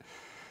need it.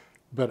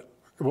 But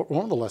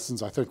one of the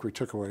lessons I think we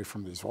took away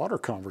from these water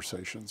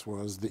conversations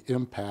was the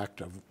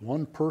impact of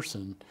one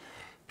person,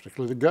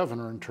 particularly the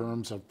governor, in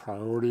terms of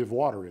priority of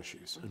water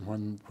issues. And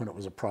when it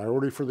was a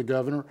priority for the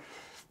governor,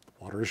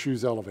 water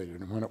issues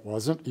elevated. And when it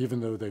wasn't, even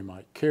though they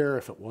might care,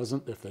 if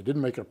they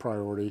didn't make it a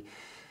priority,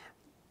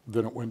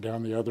 then it went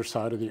down the other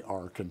side of the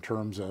arc in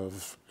terms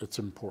of its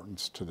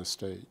importance to the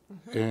state.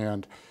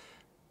 And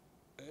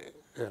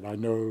I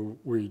know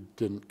we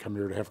didn't come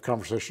here to have a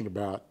conversation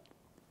about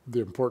the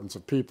importance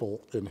of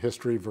people in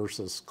history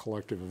versus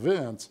collective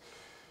events,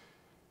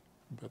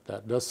 but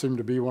that does seem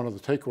to be one of the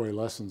takeaway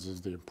lessons,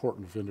 is the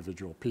importance of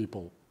individual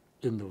people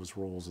in those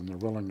roles and their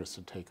willingness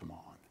to take them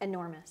on.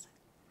 Enormous.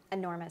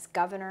 Enormous.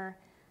 Governor,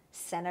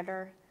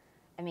 senator,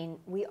 I mean,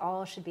 we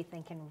all should be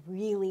thinking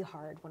really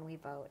hard when we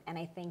vote. And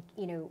I think,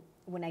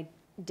 when I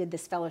did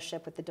this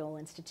fellowship with the Dole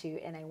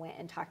Institute and I went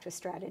and talked with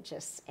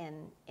strategists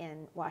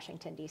in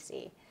Washington,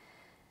 D.C.,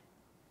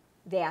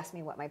 they asked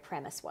me what my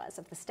premise was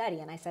of the study.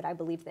 And I said, I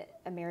believe that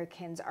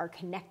Americans are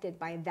connected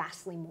by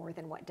vastly more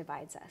than what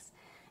divides us.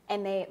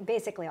 And they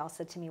basically all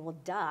said to me, well,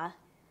 duh,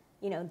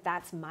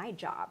 that's my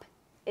job,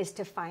 is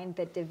to find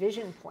the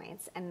division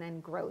points and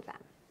then grow them,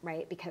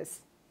 right?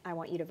 Because I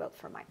want you to vote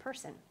for my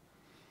person.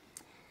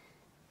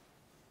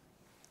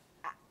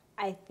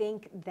 I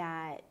think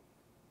that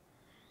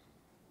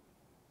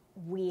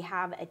we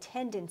have a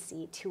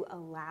tendency to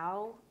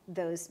allow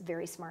those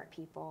very smart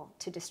people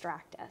to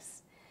distract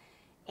us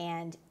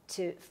and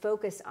to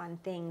focus on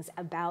things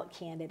about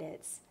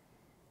candidates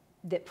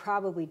that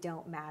probably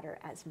don't matter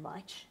as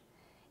much.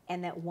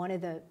 And that one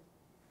of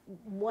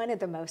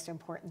the most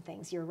important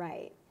things, you're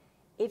right,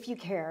 if you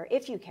care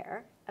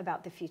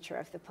about the future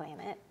of the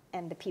planet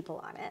and the people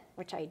on it,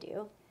 which I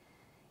do,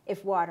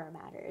 if water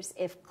matters,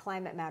 if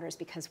climate matters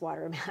because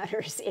water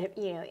matters, if,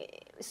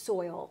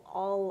 soil,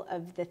 all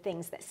of the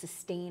things that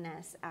sustain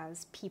us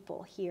as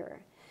people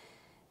here,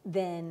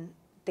 then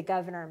the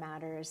governor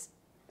matters,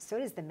 so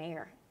does the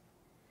mayor,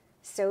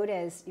 so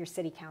does your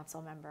city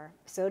council member,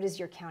 so does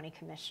your county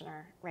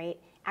commissioner, right?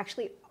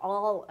 Actually,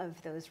 all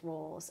of those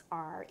roles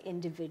are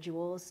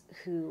individuals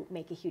who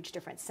make a huge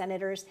difference.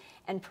 Senators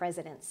and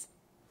presidents.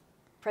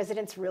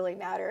 Presidents really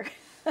matter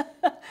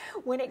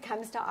when it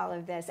comes to all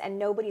of this, and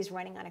nobody's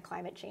running on a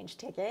climate change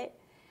ticket,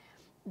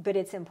 but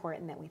it's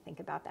important that we think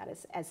about that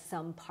as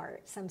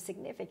some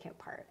significant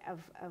part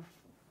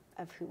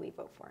of who we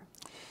vote for.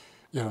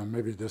 Yeah,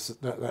 maybe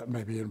that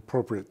may be an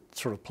appropriate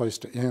sort of place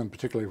to end,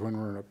 particularly when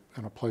we're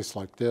in a place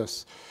like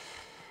this.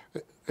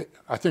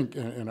 I think,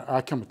 and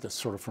I come at this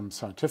sort of from the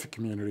scientific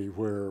community,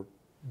 where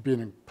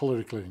being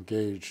politically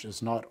engaged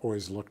is not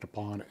always looked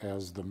upon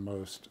as the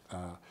most,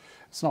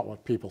 it's not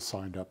what people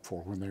signed up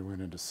for when they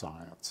went into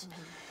science.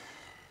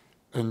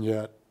 And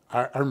yet,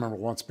 I remember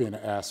once being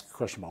asked a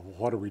question about, well,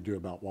 what do we do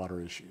about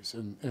water issues?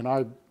 And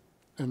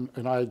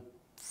I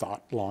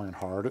thought long and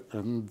hard,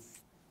 and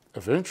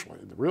eventually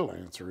the real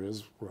answer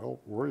is, well,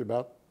 worry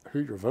about who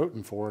you're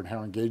voting for and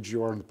how engaged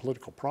you are in the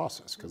political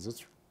process,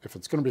 because if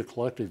it's going to be a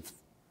collective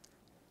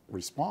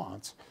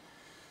response,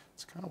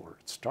 it's kind of where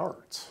it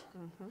starts.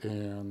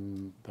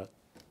 And that,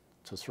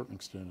 to a certain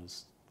extent,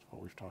 is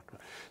what we've talked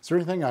about. Is there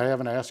anything I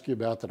haven't asked you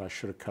about that I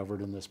should have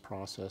covered in this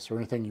process, or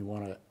anything you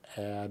want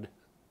to add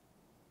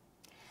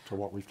to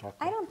what we've talked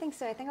about? I don't think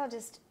so. I think I'll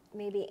just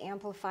maybe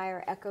amplify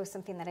or echo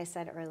something that I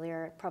said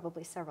earlier,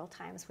 probably several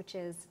times, which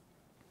is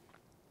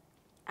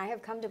I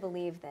have come to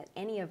believe that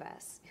any of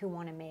us who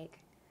want to make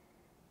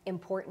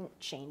important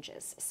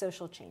changes,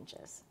 social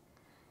changes,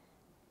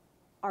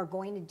 are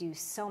going to do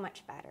so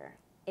much better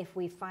if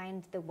we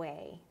find the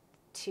way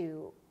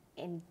to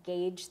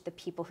engage the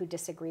people who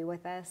disagree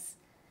with us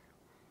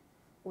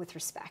with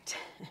respect.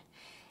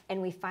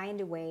 And we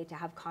find a way to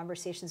have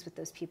conversations with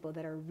those people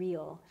that are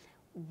real,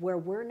 where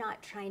we're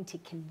not trying to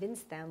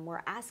convince them,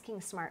 we're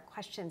asking smart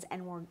questions,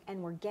 and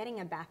we're getting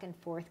a back and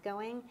forth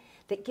going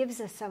that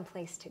gives us some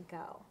place to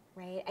go,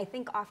 right? I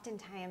think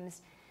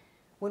oftentimes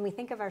when we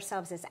think of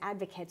ourselves as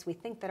advocates, we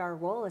think that our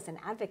role as an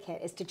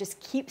advocate is to just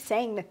keep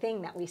saying the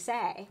thing that we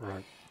say.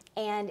 Right.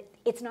 And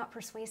it's not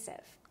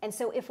persuasive. And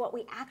so if what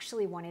we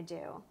actually want to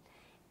do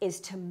is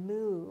to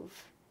move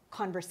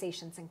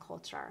conversations and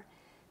culture,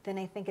 then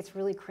I think it's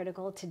really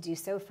critical to do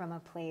so from a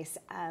place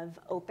of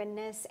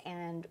openness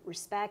and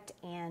respect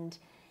and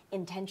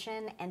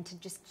intention, and to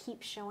just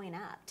keep showing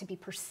up, to be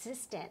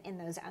persistent in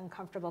those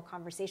uncomfortable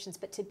conversations,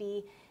 but to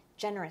be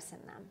generous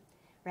in them,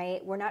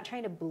 right? We're not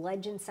trying to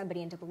bludgeon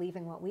somebody into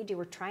believing what we do.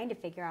 We're trying to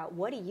figure out,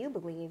 what do you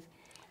believe,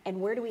 and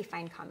where do we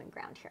find common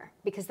ground here?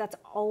 Because that's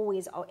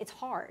always, it's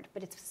hard,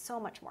 but it's so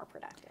much more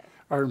productive.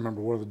 I remember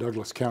one of the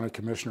Douglas County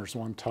commissioners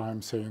one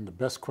time saying, the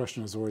best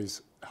question is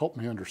always, help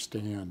me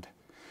understand.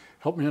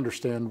 help me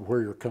understand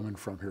where you're coming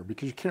from here,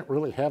 because you can't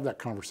really have that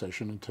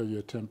conversation until you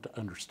attempt to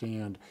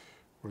understand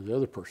where the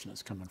other person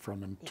is coming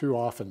from. And too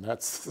often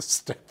that's the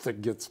step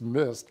that gets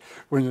missed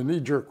when you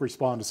knee-jerk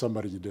respond to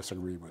somebody you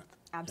disagree with.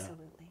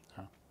 Absolutely.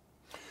 Yeah.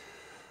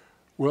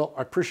 Well,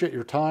 I appreciate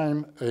your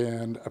time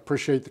and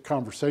appreciate the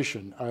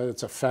conversation.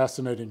 It's a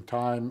fascinating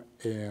time,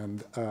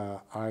 and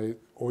I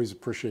always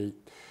appreciate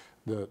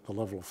the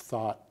level of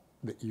thought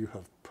that you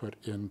have put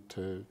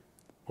into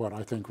what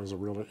I think was a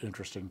really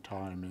interesting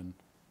time in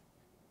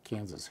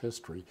Kansas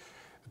history.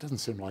 It doesn't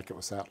seem like it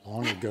was that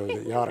long ago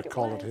that you ought to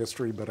call it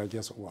history, but I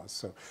guess it was.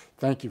 So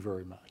thank you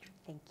very much.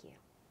 Thank you.